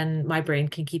faster than my brain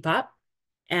can keep up.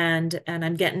 And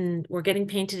we're getting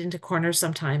painted into corners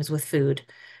sometimes with food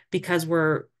because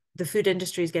the food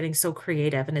industry is getting so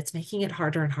creative and it's making it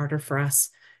harder and harder for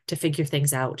us to figure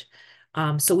things out.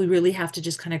 So we really have to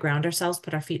just kind of ground ourselves,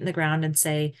 put our feet in the ground and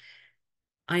say,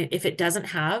 if it doesn't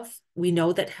have, we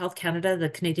know that Health Canada, the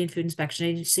Canadian Food Inspection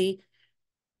Agency,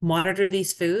 monitor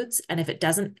these foods. And if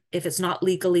it's not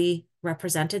legally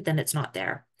represented, then it's not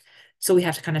there. So we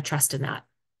have to kind of trust in that.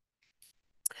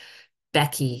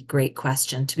 Becky, great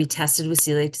question. To be tested with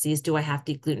celiac disease, do I have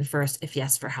to eat gluten first? If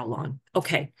yes, for how long?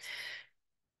 Okay.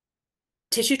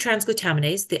 Tissue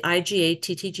transglutaminase, the IgA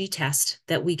TTG test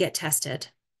that we get tested,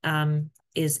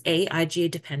 is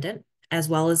IgA dependent, as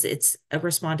well as it's a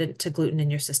respondent to gluten in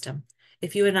your system.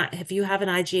 If you have an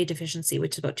IgA deficiency,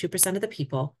 which is about 2% of the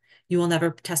people, you will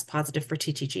never test positive for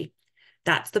TTG.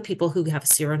 That's the people who have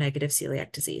seronegative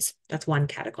celiac disease. That's one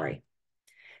category.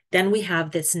 Then we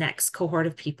have this next cohort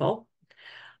of people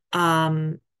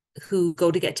who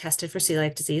go to get tested for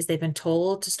celiac disease. They've been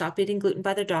told to stop eating gluten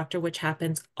by their doctor, which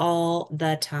happens all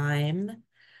the time.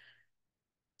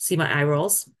 See my eye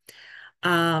rolls.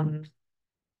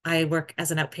 I work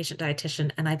as an outpatient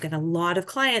dietitian, and I've got a lot of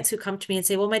clients who come to me and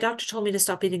say, well, my doctor told me to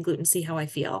stop eating gluten, see how I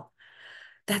feel.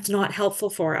 That's not helpful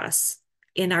for us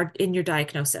in your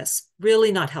diagnosis.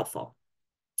 Really not helpful.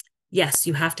 Yes,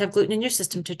 you have to have gluten in your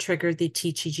system to trigger the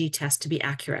TTG test to be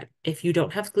accurate. If you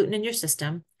don't have gluten in your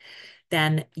system,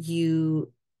 then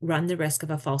you run the risk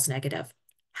of a false negative.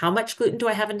 How much gluten do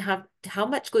I have how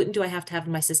much gluten do I have to have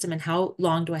in my system, and how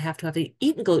long do I have to have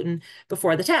eaten gluten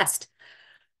before the test?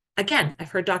 Again,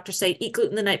 I've heard doctors say, eat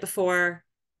gluten the night before,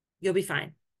 you'll be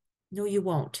fine. No, you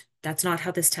won't. That's not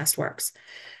how this test works.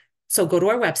 So go to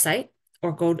our website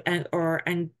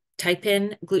and type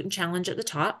in gluten challenge at the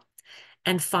top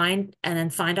and then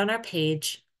find on our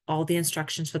page all the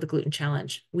instructions for the gluten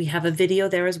challenge. We have a video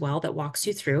there as well that walks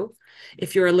you through.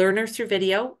 If you're a learner through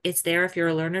video, it's there. If you're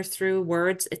a learner through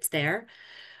words, it's there.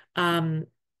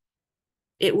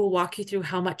 It will walk you through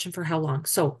how much and for how long.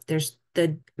 So there's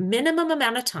the minimum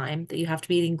amount of time that you have to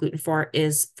be eating gluten for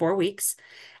is 4 weeks.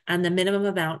 And the minimum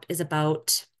amount is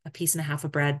about a piece and a half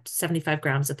of bread, 75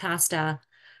 grams of pasta,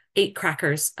 8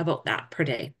 crackers, about that per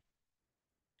day.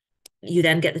 You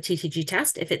then get the TTG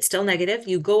test. If it's still negative,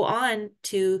 you go on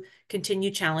to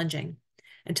continue challenging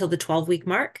until the 12-week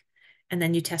mark. And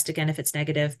then you test again. If it's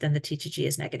negative, then the TTG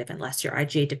is negative unless you're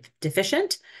IgA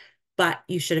deficient. But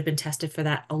you should have been tested for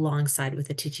that alongside with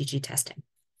the TTG testing.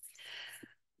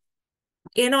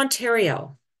 In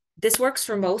Ontario, this works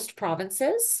for most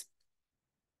provinces.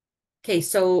 Okay,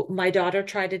 so my daughter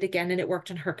tried it again and it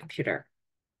worked on her computer.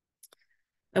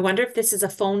 I wonder if this is a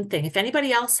phone thing. If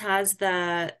anybody else has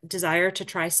the desire to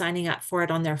try signing up for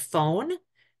it on their phone,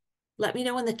 let me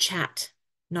know in the chat,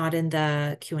 not in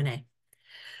the Q&A.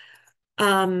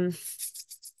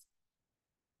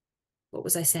 What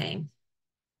was I saying?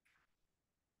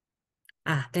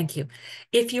 Thank you.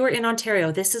 If you are in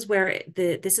Ontario, this is where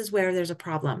there's a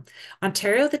problem.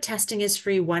 Ontario, the testing is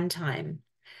free one time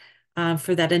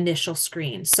for that initial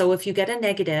screen. So if you get a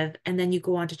negative and then you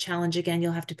go on to challenge again,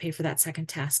 you'll have to pay for that second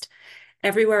test.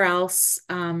 Everywhere else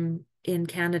in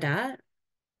Canada,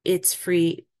 it's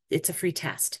free. It's a free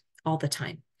test all the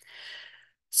time.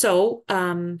 So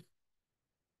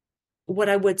what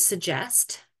I would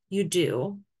suggest you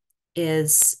do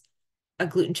is a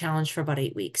gluten challenge for about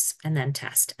 8 weeks and then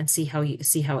test and see how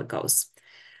it goes.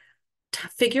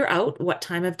 Figure out what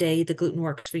time of day the gluten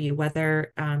works for you,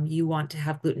 whether you want to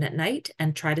have gluten at night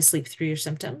and try to sleep through your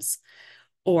symptoms,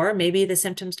 or maybe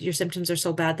your symptoms are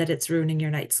so bad that it's ruining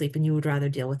your night's sleep and you would rather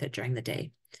deal with it during the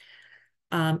day.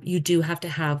 You do have to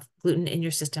have gluten in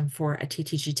your system for a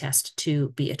TTG test to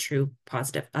be a true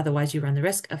positive. Otherwise, you run the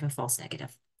risk of a false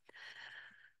negative.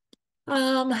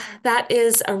 That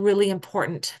is a really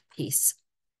important piece.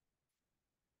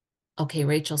 Okay,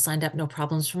 Rachel signed up, no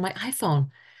problems from my iPhone.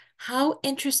 How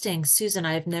interesting, Susan.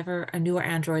 I have never a newer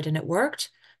Android and it worked.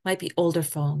 Might be older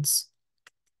phones.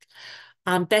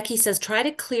 Becky says, try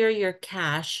to clear your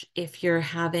cache if you're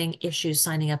having issues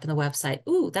signing up in the website.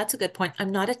 Ooh, that's a good point.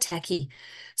 I'm not a techie.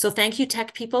 So thank you,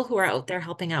 tech people who are out there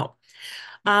helping out.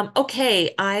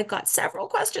 Okay, I've got several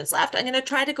questions left. I'm going to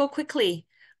try to go quickly.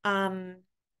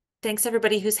 Thanks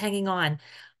everybody who's hanging on.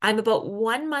 I'm about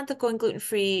 1 month of going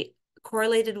gluten-free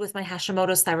correlated with my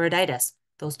Hashimoto's thyroiditis.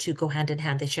 Those two go hand in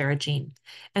hand. They share a gene.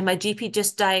 And my GP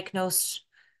just diagnosed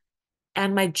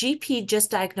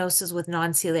us with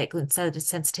non-celiac gluten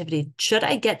sensitivity. Should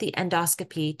I get the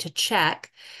endoscopy to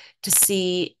check to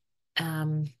see,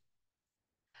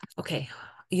 okay,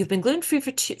 you've been gluten-free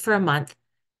for a month.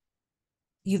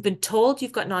 You've been told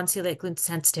you've got non-celiac gluten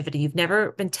sensitivity. You've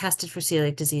never been tested for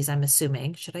celiac disease, I'm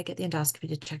assuming. Should I get the endoscopy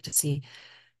to check to see?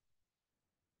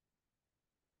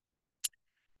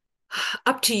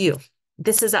 Up to you.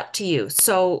 This is up to you.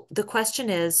 So the question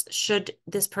is, should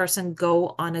this person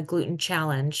go on a gluten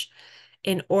challenge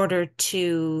in order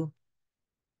to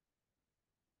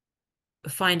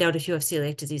find out if you have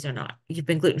celiac disease or not? You've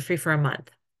been gluten-free for a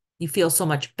month. You feel so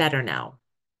much better now.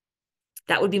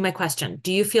 That would be my question.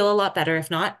 Do you feel a lot better? If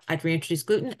not, I'd reintroduce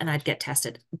gluten and I'd get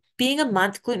tested. Being a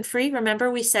month gluten-free, remember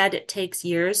we said it takes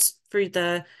years for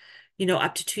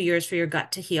up to 2 years for your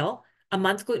gut to heal. A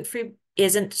month gluten-free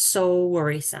isn't so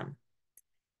worrisome.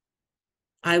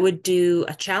 I would do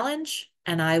a challenge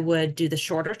and I would do the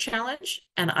shorter challenge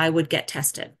and I would get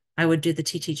tested. I would do the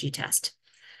TTG test.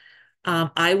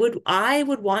 I would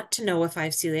want to know if I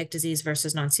have celiac disease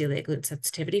versus non-celiac gluten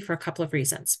sensitivity for a couple of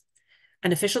reasons.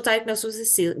 An official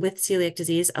diagnosis with celiac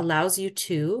disease allows you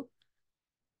to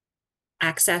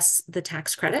access the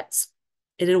tax credits.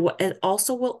 It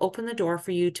also will open the door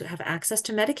for you to have access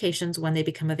to medications when they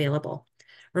become available.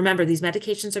 Remember, these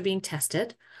medications are being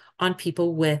tested on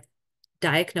people with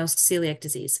diagnosed celiac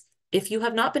disease. If you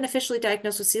have not been officially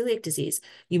diagnosed with celiac disease,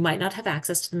 you might not have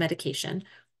access to the medication,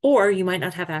 or you might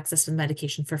not have access to the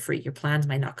medication for free. Your plans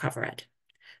might not cover it.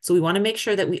 So we want to make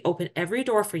sure that we open every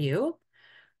door for you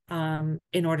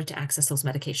in order to access those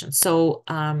medications. So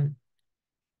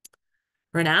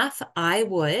Renath, I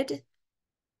would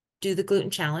do the gluten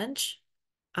challenge,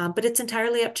 but it's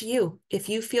entirely up to you. If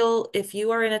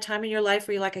you are in a time in your life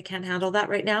where you're like, I can't handle that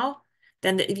right now,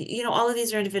 then, all of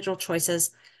these are individual choices.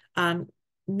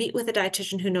 Meet with a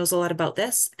dietitian who knows a lot about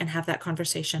this and have that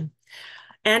conversation.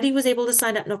 Andy was able to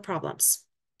sign up, no problems.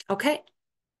 Okay.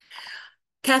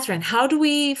 Catherine, how do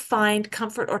we find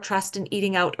comfort or trust in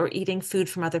eating out or eating food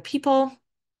from other people?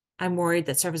 I'm worried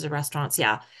that serve as a restaurants.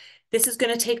 Yeah, this is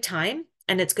going to take time,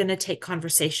 and it's going to take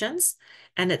conversations,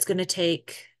 and it's going to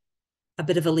take a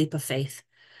bit of a leap of faith.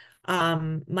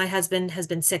 My husband has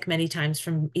been sick many times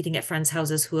from eating at friends'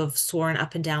 houses who have sworn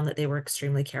up and down that they were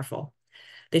extremely careful.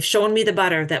 They've shown me the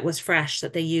butter that was fresh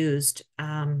that they used,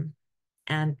 and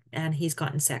he's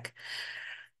gotten sick.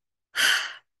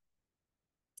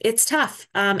 It's tough.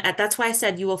 That's why I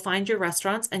said you will find your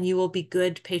restaurants and you will be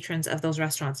good patrons of those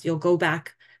restaurants. You'll go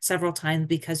back several times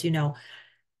because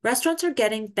restaurants are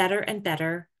getting better and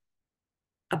better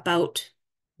about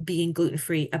being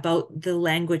gluten-free, about the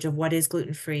language of what is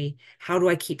gluten-free. How do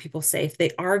I keep people safe?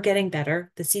 They are getting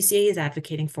better. The CCA is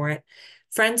advocating for it.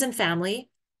 Friends and family,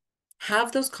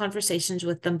 have those conversations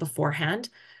with them beforehand.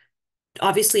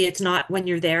 Obviously, it's not when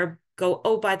you're there, go,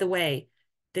 oh, by the way,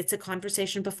 it's a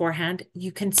conversation beforehand.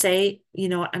 You can say,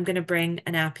 I'm going to bring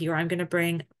an appy, or I'm going to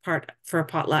bring part for a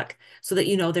potluck, so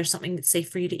that there's something that's safe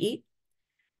for you to eat.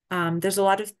 There's a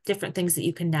lot of different things that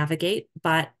you can navigate,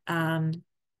 but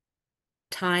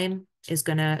time is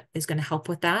gonna help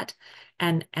with that,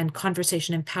 and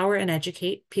conversation, empower and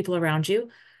educate people around you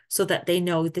so that they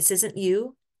know this isn't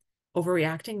you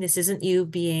overreacting. This isn't you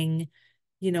being,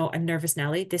 a nervous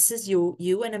Nelly. This is you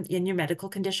in your medical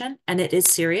condition, and it is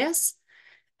serious,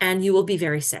 and you will be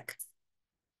very sick.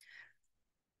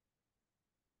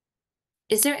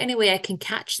 Is there any way I can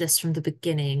catch this from the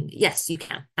beginning? Yes, you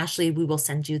can. Ashley, we will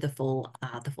send you the full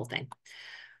thing.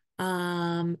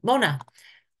 Mona,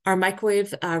 are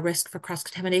microwave risk for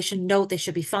cross-contamination? No, they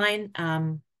should be fine.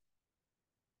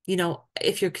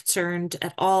 If you're concerned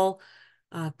at all,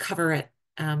 cover it.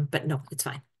 But no, it's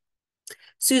fine.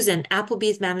 Susan,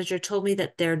 Applebee's manager told me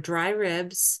that their dry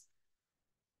ribs,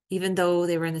 even though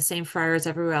they were in the same fryer as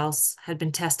everywhere else, had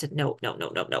been tested. No.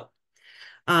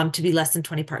 To be less than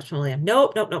 20 parts per million.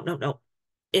 Nope.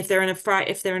 If they're in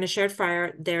a shared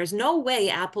fryer, there's no way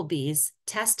Applebee's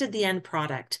tested the end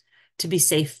product to be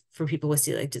safe for people with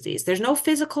celiac disease. There's no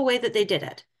physical way that they did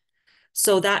it.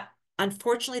 So that,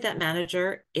 unfortunately, that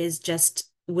manager is just,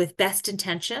 with best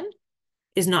intention,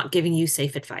 is not giving you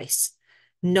safe advice.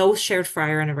 No shared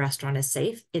fryer in a restaurant is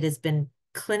safe. It has been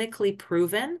clinically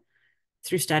proven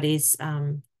through studies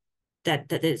that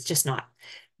it's just not.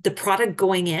 The product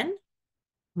going in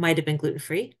might have been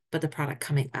gluten-free, but the product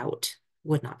coming out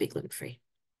would not be gluten-free.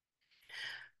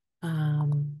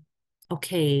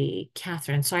 Okay,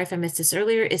 Catherine, sorry if I missed this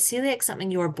earlier. Is celiac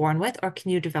something you are born with, or can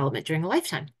you develop it during a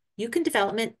lifetime? You can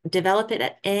develop it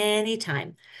at any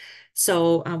time.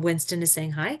 So Winston is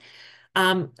saying hi.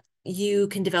 You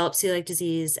can develop celiac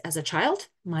disease as a child.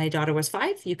 My daughter was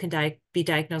 5. You can be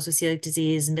diagnosed with celiac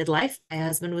disease midlife. My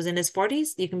husband was in his 40s.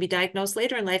 You can be diagnosed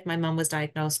later in life. My mom was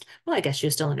diagnosed, well, I guess she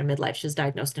was still in her midlife. She was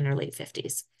diagnosed in her late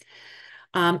 50s.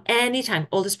 Anytime,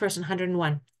 oldest person,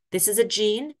 101. This is a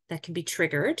gene that can be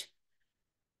triggered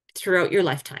throughout your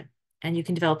lifetime, and you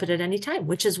can develop it at any time,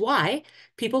 which is why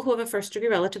people who have a first-degree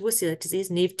relative with celiac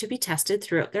disease need to be tested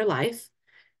throughout their life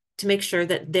to make sure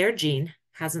that their gene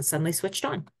hasn't suddenly switched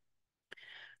on.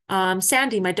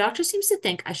 Sandy, my doctor seems to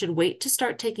think I should wait to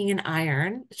start taking an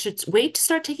iron.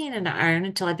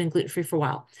 Until I've been gluten-free for a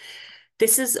while.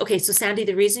 This is, okay, so Sandy,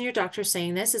 the reason your doctor is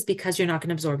saying this is because you're not going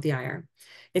to absorb the iron.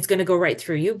 It's going to go right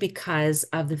through you because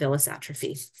of the villus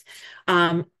atrophy.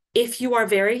 If you are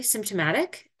very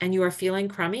symptomatic and you are feeling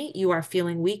crummy, you are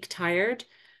feeling weak, tired,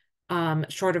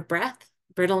 short of breath,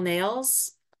 brittle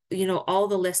nails, all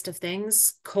the list of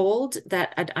things, cold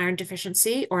that an iron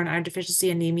deficiency or an iron deficiency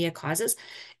anemia causes,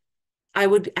 I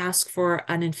would ask for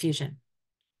an infusion.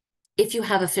 If you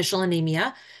have official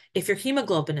anemia, if your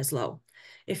hemoglobin is low,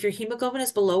 if your hemoglobin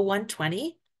is below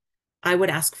 120, I would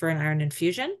ask for an iron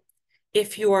infusion.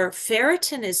 If your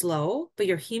ferritin is low, but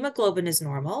your hemoglobin is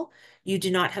normal, you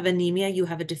do not have anemia, you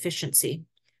have a deficiency.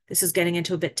 This is getting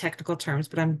into a bit technical terms,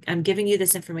 but I'm giving you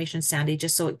this information, Sandy,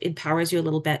 just so it empowers you a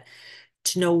little bit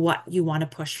to know what you want to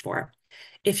push for.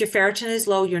 If your ferritin is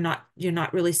low, you're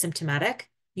not really symptomatic.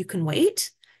 You can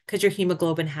wait because your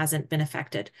hemoglobin hasn't been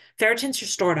affected. Ferritin's your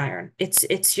stored iron.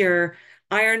 It's your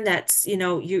iron that's,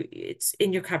 it's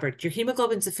in your cupboard. Your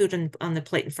hemoglobin's the food on the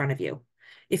plate in front of you.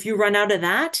 If you run out of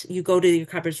that, you go to your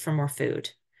cupboards for more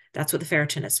food. That's what the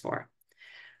ferritin is for.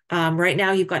 Right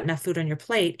now, you've got enough food on your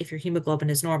plate. If your hemoglobin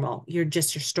is normal, your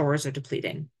stores are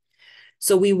depleting.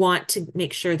 So we want to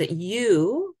make sure that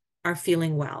you are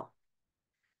feeling well.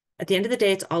 At the end of the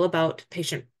day, it's all about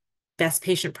best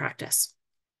patient practice.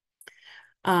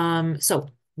 So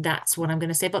that's what I'm going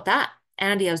to say about that.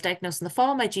 Andy, I was diagnosed in the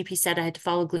fall. My GP said I had to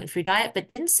follow a gluten-free diet,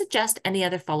 but didn't suggest any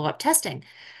other follow-up testing.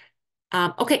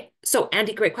 Okay, so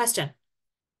Andy, great question.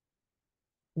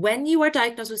 When you are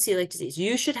diagnosed with celiac disease,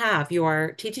 you should have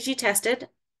your TTG tested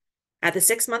at the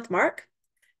 6-month mark,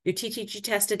 your TTG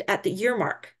tested at the year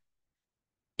mark.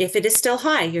 If it is still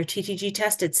high, your TTG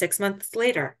tested 6 months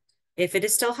later. If it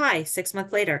is still high, 6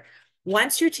 months later.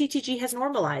 Once your TTG has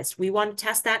normalized, we want to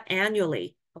test that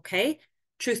annually, okay?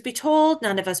 Truth be told,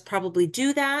 none of us probably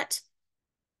do that.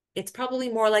 It's probably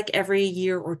more like every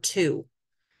year or two.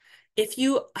 If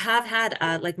you have had,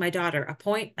 like my daughter, a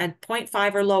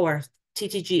 0.5 or lower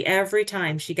TTG every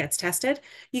time she gets tested,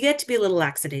 you get to be a little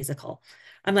lackadaisical.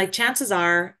 I'm like, chances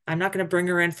are I'm not going to bring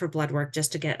her in for blood work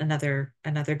just to get another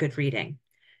good reading,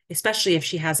 especially if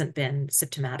she hasn't been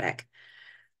symptomatic.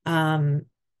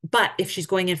 But if she's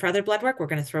going in for other blood work, we're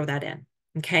going to throw that in.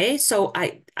 Okay. So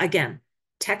again,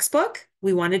 textbook,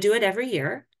 we want to do it every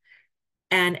year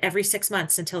and every 6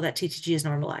 months until that TTG is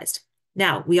normalized.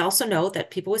 Now, we also know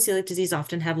that people with celiac disease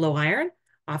often have low iron,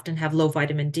 often have low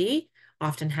vitamin D,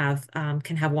 often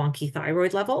can have wonky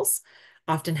thyroid levels,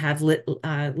 often have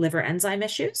liver enzyme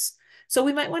issues. So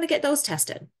we might want to get those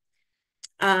tested.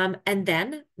 And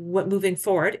then moving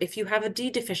forward, if you have a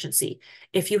D deficiency,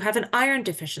 if you have an iron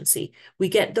deficiency, we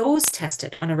get those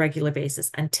tested on a regular basis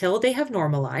until they have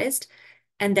normalized,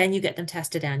 and then you get them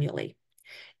tested annually.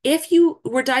 If you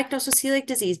were diagnosed with celiac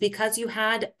disease because you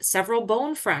had several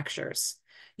bone fractures,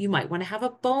 you might want to have a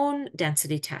bone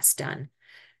density test done.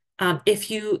 If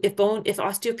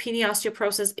osteopenia,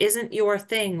 osteoporosis isn't your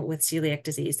thing with celiac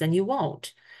disease, then you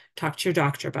won't. Talk to your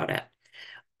doctor about it.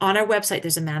 On our website,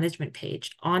 there's a management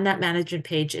page. On that management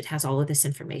page, it has all of this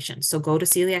information. So go to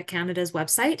Celiac Canada's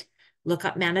website, look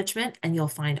up management, and you'll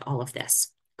find all of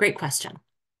this. Great question.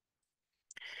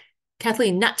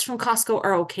 Kathleen, nuts from Costco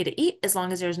are okay to eat as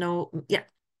long as there's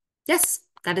yes,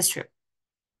 that is true.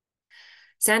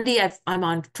 Sandy,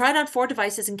 tried on 4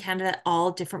 devices in Canada, all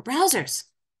different browsers.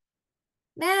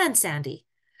 Man, Sandy,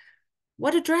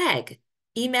 what a drag.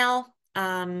 Email,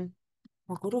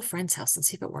 or go to a friend's house and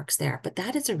see if it works there. But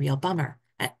that is a real bummer.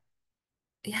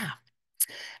 Yeah.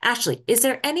 Ashley, is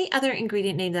there any other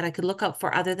ingredient name that I could look up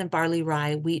for other than barley,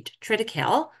 rye, wheat,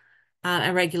 triticale,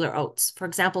 and regular oats? For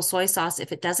example, soy sauce,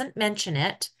 if it doesn't mention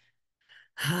it,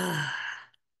 I've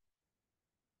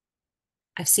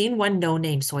seen one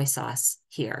no-name soy sauce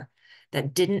here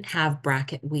that didn't have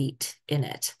bracket wheat in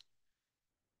it.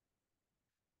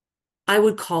 I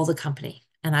would call the company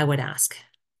and I would ask.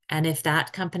 And if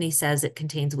that company says it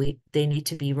contains wheat, they need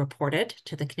to be reported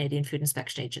to the Canadian Food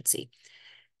Inspection Agency.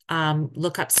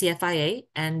 Look up CFIA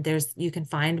and you can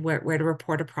find where to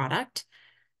report a product.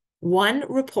 One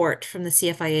report from the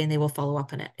CFIA and they will follow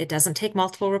up on it. It doesn't take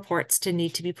multiple reports to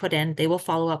need to be put in. They will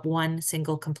follow up one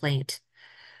single complaint.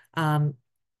 The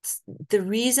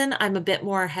reason I'm a bit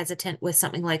more hesitant with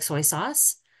something like soy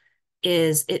sauce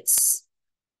is it's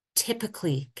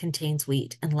typically contains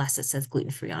wheat unless it says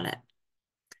gluten-free on it.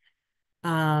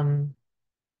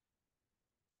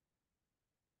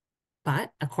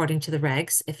 But according to the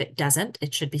regs, if it doesn't,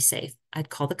 it should be safe. I'd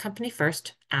call the company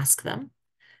first, ask them,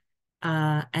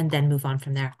 and then move on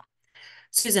from there.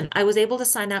 Susan, I was able to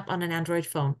sign up on an Android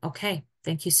phone. Okay,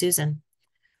 thank you, Susan.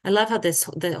 I love how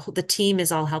the team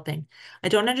is all helping. I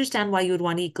don't understand why you would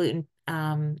want to eat gluten.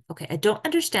 Okay, I don't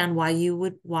understand why you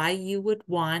would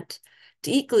want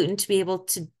to eat gluten to be able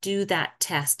to do that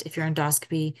test if your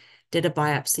endoscopy did a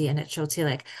biopsy and it showed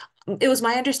celiac. It was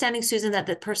my understanding, Susan, that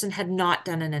the person had not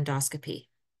done an endoscopy.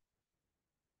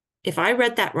 If I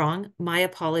read that wrong, my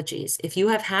apologies. If you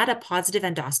have had a positive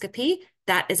endoscopy,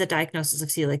 that is a diagnosis of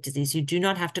celiac disease. You do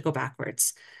not have to go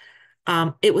backwards.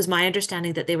 It was my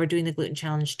understanding that they were doing the gluten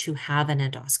challenge to have an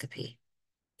endoscopy.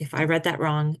 If I read that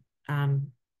wrong,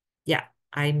 yeah,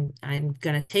 I'm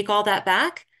going to take all that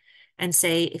back and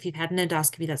say, if you've had an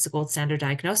endoscopy, that's the gold standard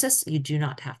diagnosis. You do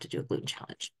not have to do a gluten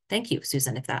challenge. Thank you,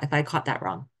 Susan, if I caught that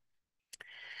wrong.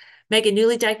 Megan,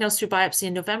 newly diagnosed through biopsy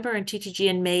in November and TTG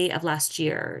in May of last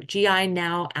year. GI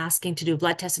now asking to do a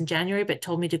blood test in January, but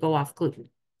told me to go off gluten.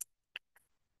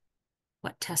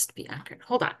 What test to be accurate?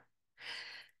 Hold on.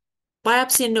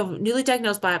 Biopsy in newly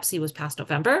diagnosed biopsy was past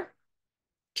November.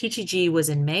 TTG was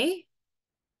in May.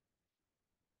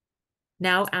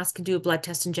 Now asking to do a blood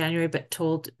test in January, but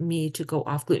told me to go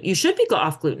off gluten. You should be go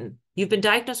off gluten. You've been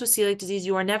diagnosed with celiac disease.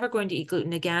 You are never going to eat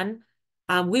gluten again.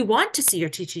 We want to see your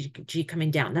TTG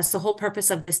coming down. That's the whole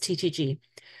purpose of this TTG.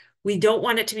 We don't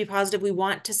want it to be positive. We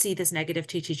want to see this negative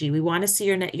TTG. We want to see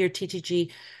your TTG.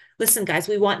 Listen, guys,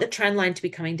 we want the trend line to be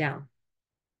coming down.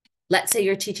 Let's say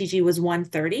your TTG was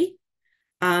 130.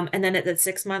 And then at the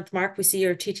 6-month mark, we see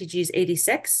your TTG is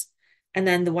 86. And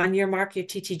then the 1-year mark, your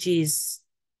TTG is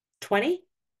 20.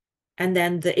 And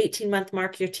then the 18-month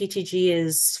mark, your TTG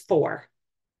is 4.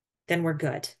 Then we're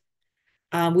good.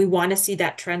 We want to see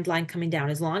that trend line coming down.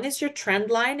 As long as your trend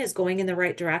line is going in the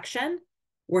right direction,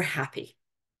 we're happy.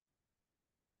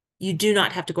 You do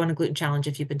not have to go on a gluten challenge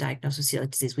if you've been diagnosed with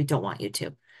celiac disease. We don't want you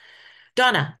to.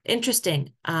 Donna,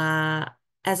 interesting.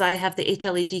 As I have the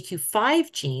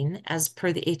HLA-DQ5 gene as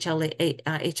per the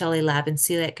HLA lab and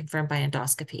celiac confirmed by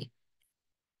endoscopy.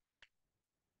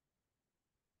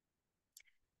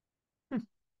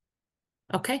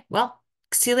 Okay, well,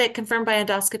 celiac confirmed by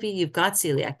endoscopy, you've got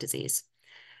celiac disease.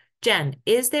 Jen,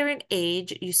 is there an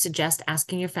age you suggest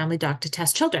asking your family doc to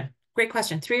test children? Great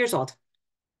question, 3 years old.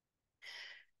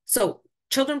 So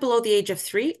children below the age of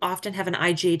 3 often have an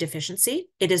IgA deficiency.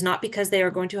 It is not because they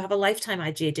are going to have a lifetime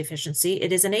IgA deficiency.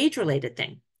 It is an age-related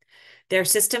thing. Their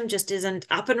system just isn't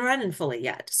up and running fully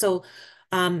yet. So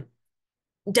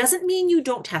doesn't mean you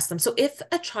don't test them. So if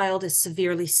a child is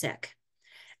severely sick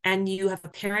and you have a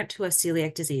parent who has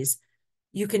celiac disease,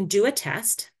 you can do a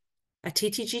test, a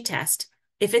TTG test.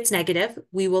 If it's negative,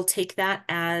 we will take that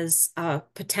as a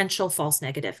potential false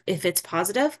negative. If it's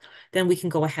positive, then we can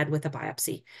go ahead with a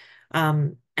biopsy.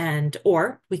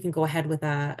 Or we can go ahead with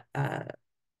a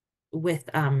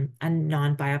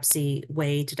non-biopsy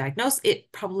way to diagnose.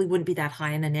 It probably wouldn't be that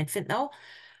high in an infant though.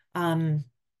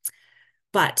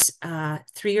 But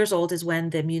 3 years old is when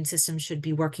the immune system should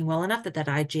be working well enough that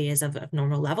IgA is of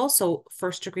normal level. So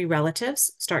first-degree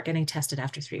relatives start getting tested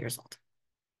after 3 years old.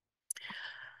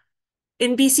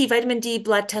 In BC, vitamin D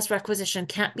blood test requisition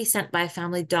can't be sent by a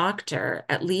family doctor.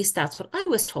 At least that's what I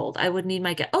was told. I would need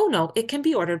oh no, it can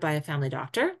be ordered by a family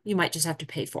doctor. You might just have to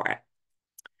pay for it.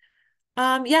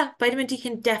 Yeah, vitamin D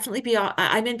can definitely be,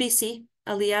 I'm in BC,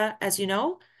 Aaliyah, as you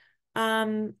know.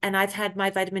 And I've had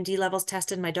my vitamin D levels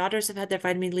tested. My daughters have had their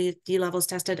vitamin D levels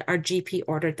tested. Our GP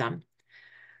ordered them.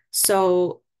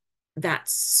 So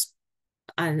that's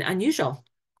unusual,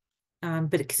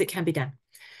 but because it can be done.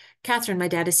 Catherine, my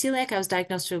dad is celiac. I was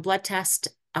diagnosed through a blood test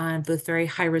with very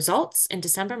high results. In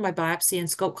December, my biopsy and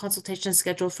scope consultation is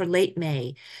scheduled for late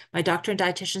May. My doctor and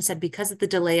dietitian said because of the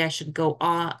delay, I should go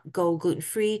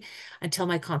gluten-free until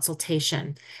my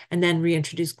consultation and then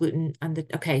reintroduce gluten on the,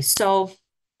 okay, so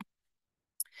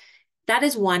that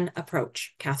is one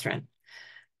approach, Catherine.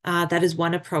 That is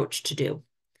one approach to do.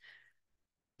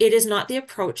 It is not the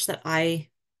approach that I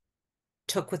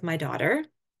took with my daughter,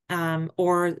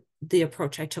 or the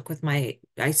approach I took with I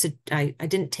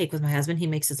didn't take with my husband. He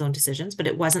makes his own decisions, but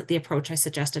it wasn't the approach I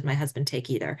suggested my husband take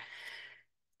either.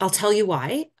 I'll tell you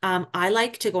why. I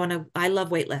like to go I love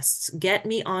wait lists. Get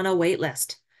me on a wait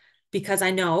list because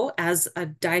I know as a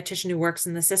dietitian who works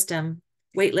in the system,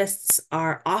 wait lists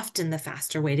are often the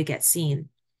faster way to get seen.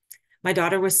 My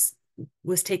daughter was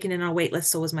taken in on a wait list,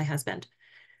 so was my husband.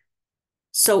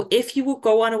 So if you will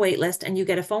go on a wait list and you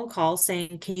get a phone call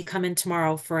saying, can you come in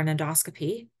tomorrow for an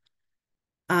endoscopy?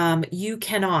 You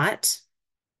cannot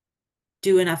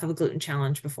do enough of a gluten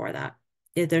challenge before that.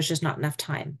 There's just not enough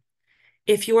time.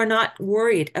 If you are not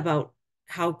worried about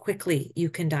how quickly you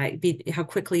can how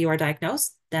quickly you are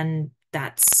diagnosed, then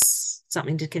that's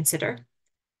something to consider.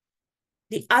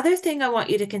 The other thing I want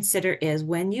you to consider is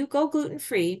when you go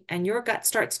gluten-free and your gut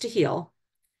starts to heal,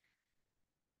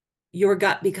 your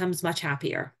gut becomes much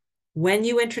happier. When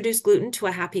you introduce gluten to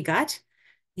a happy gut,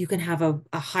 you can have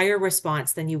a higher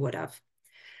response than you would have.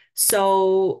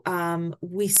 So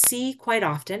we see quite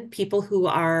often people who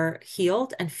are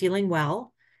healed and feeling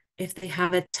well, if they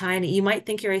have a tiny, you might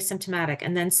think you're asymptomatic,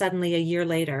 and then suddenly a year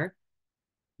later,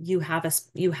 you have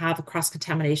a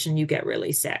cross-contamination, you get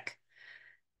really sick.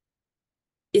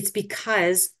 It's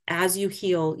because as you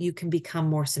heal, you can become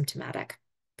more symptomatic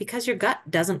because your gut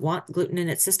doesn't want gluten in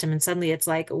its system. And suddenly it's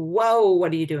like, whoa,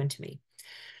 what are you doing to me?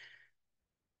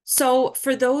 So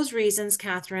for those reasons,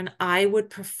 Catherine, I would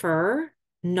prefer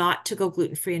not to go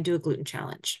gluten-free and do a gluten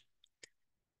challenge.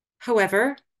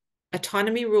 However,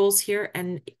 autonomy rules here.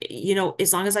 And, you know,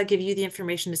 as long as I give you the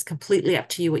information, it's completely up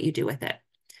to you what you do with it.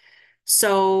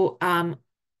 So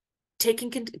take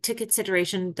into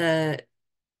consideration the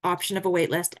option of a wait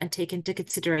list and take into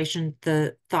consideration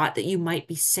the thought that you might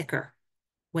be sicker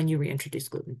when you reintroduce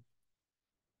gluten.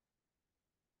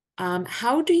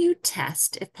 How do you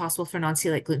test, if possible, for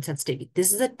non-celiac gluten sensitivity?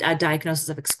 This is a diagnosis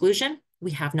of exclusion.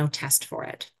 We have no test for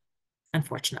it,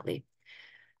 unfortunately.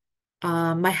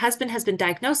 My husband has been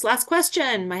diagnosed. Last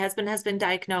question. My husband has been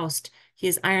diagnosed. He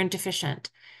is iron deficient.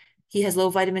 He has low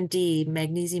vitamin D,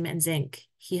 magnesium, and zinc.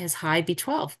 He has high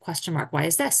B12, question mark. Why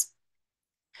is this?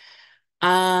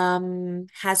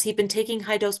 Has he been taking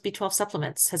high dose B12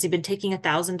 supplements? Has he been taking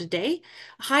 1,000 a day?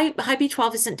 High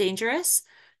B12 isn't dangerous,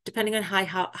 depending on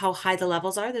how high the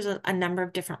levels are. There's a number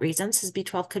of different reasons his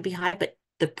B12 could be high, but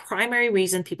the primary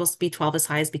reason people's B12 is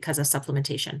high is because of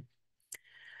supplementation.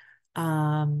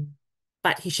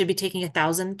 But he should be taking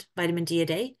 1,000 vitamin D a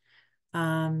day.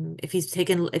 If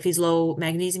he's low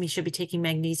magnesium, he should be taking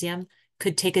magnesium.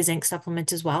 Could take a zinc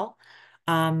supplement as well.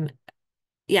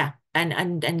 Yeah,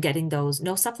 and getting those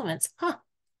no supplements. Huh.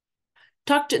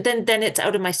 Then it's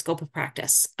out of my scope of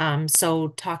practice. So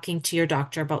talking to your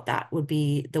doctor about that would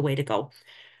be the way to go.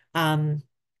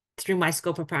 Through my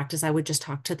scope of practice, I would just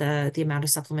talk to the amount of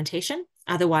supplementation.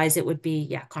 Otherwise, it would be,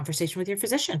 yeah, conversation with your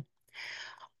physician.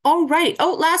 All right.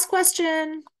 Oh, last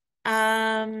question.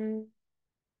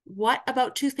 What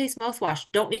about toothpaste mouthwash?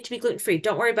 Don't need to be gluten-free.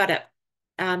 Don't worry about it.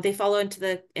 They fall into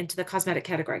the cosmetic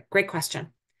category. Great question.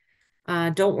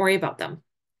 Don't worry about them.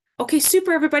 Okay,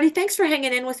 super, everybody. Thanks for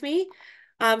hanging in with me.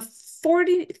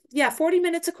 40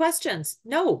 minutes of questions.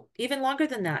 No, even longer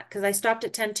than that, because I stopped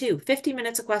at 10 too. 50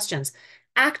 minutes of questions.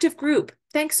 Active group.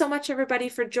 Thanks so much, everybody,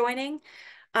 for joining.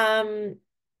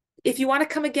 If you want to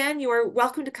come again, you are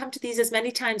welcome to come to these as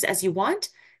many times as you want.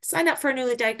 Sign up for a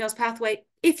newly diagnosed pathway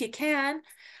if you can.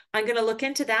 I'm going to look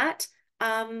into that.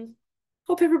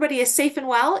 Hope everybody is safe and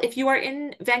well. If you are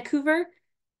in Vancouver,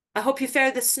 I hope you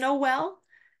fare the snow well.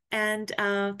 And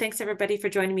thanks everybody for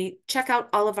joining me. Check out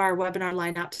all of our webinar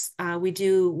lineups. We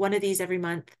do one of these every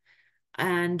month,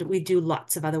 and we do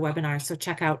lots of other webinars. So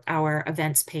check out our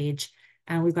events page.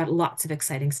 And we've got lots of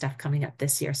exciting stuff coming up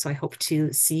this year. So I hope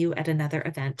to see you at another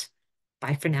event.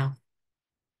 Bye for now.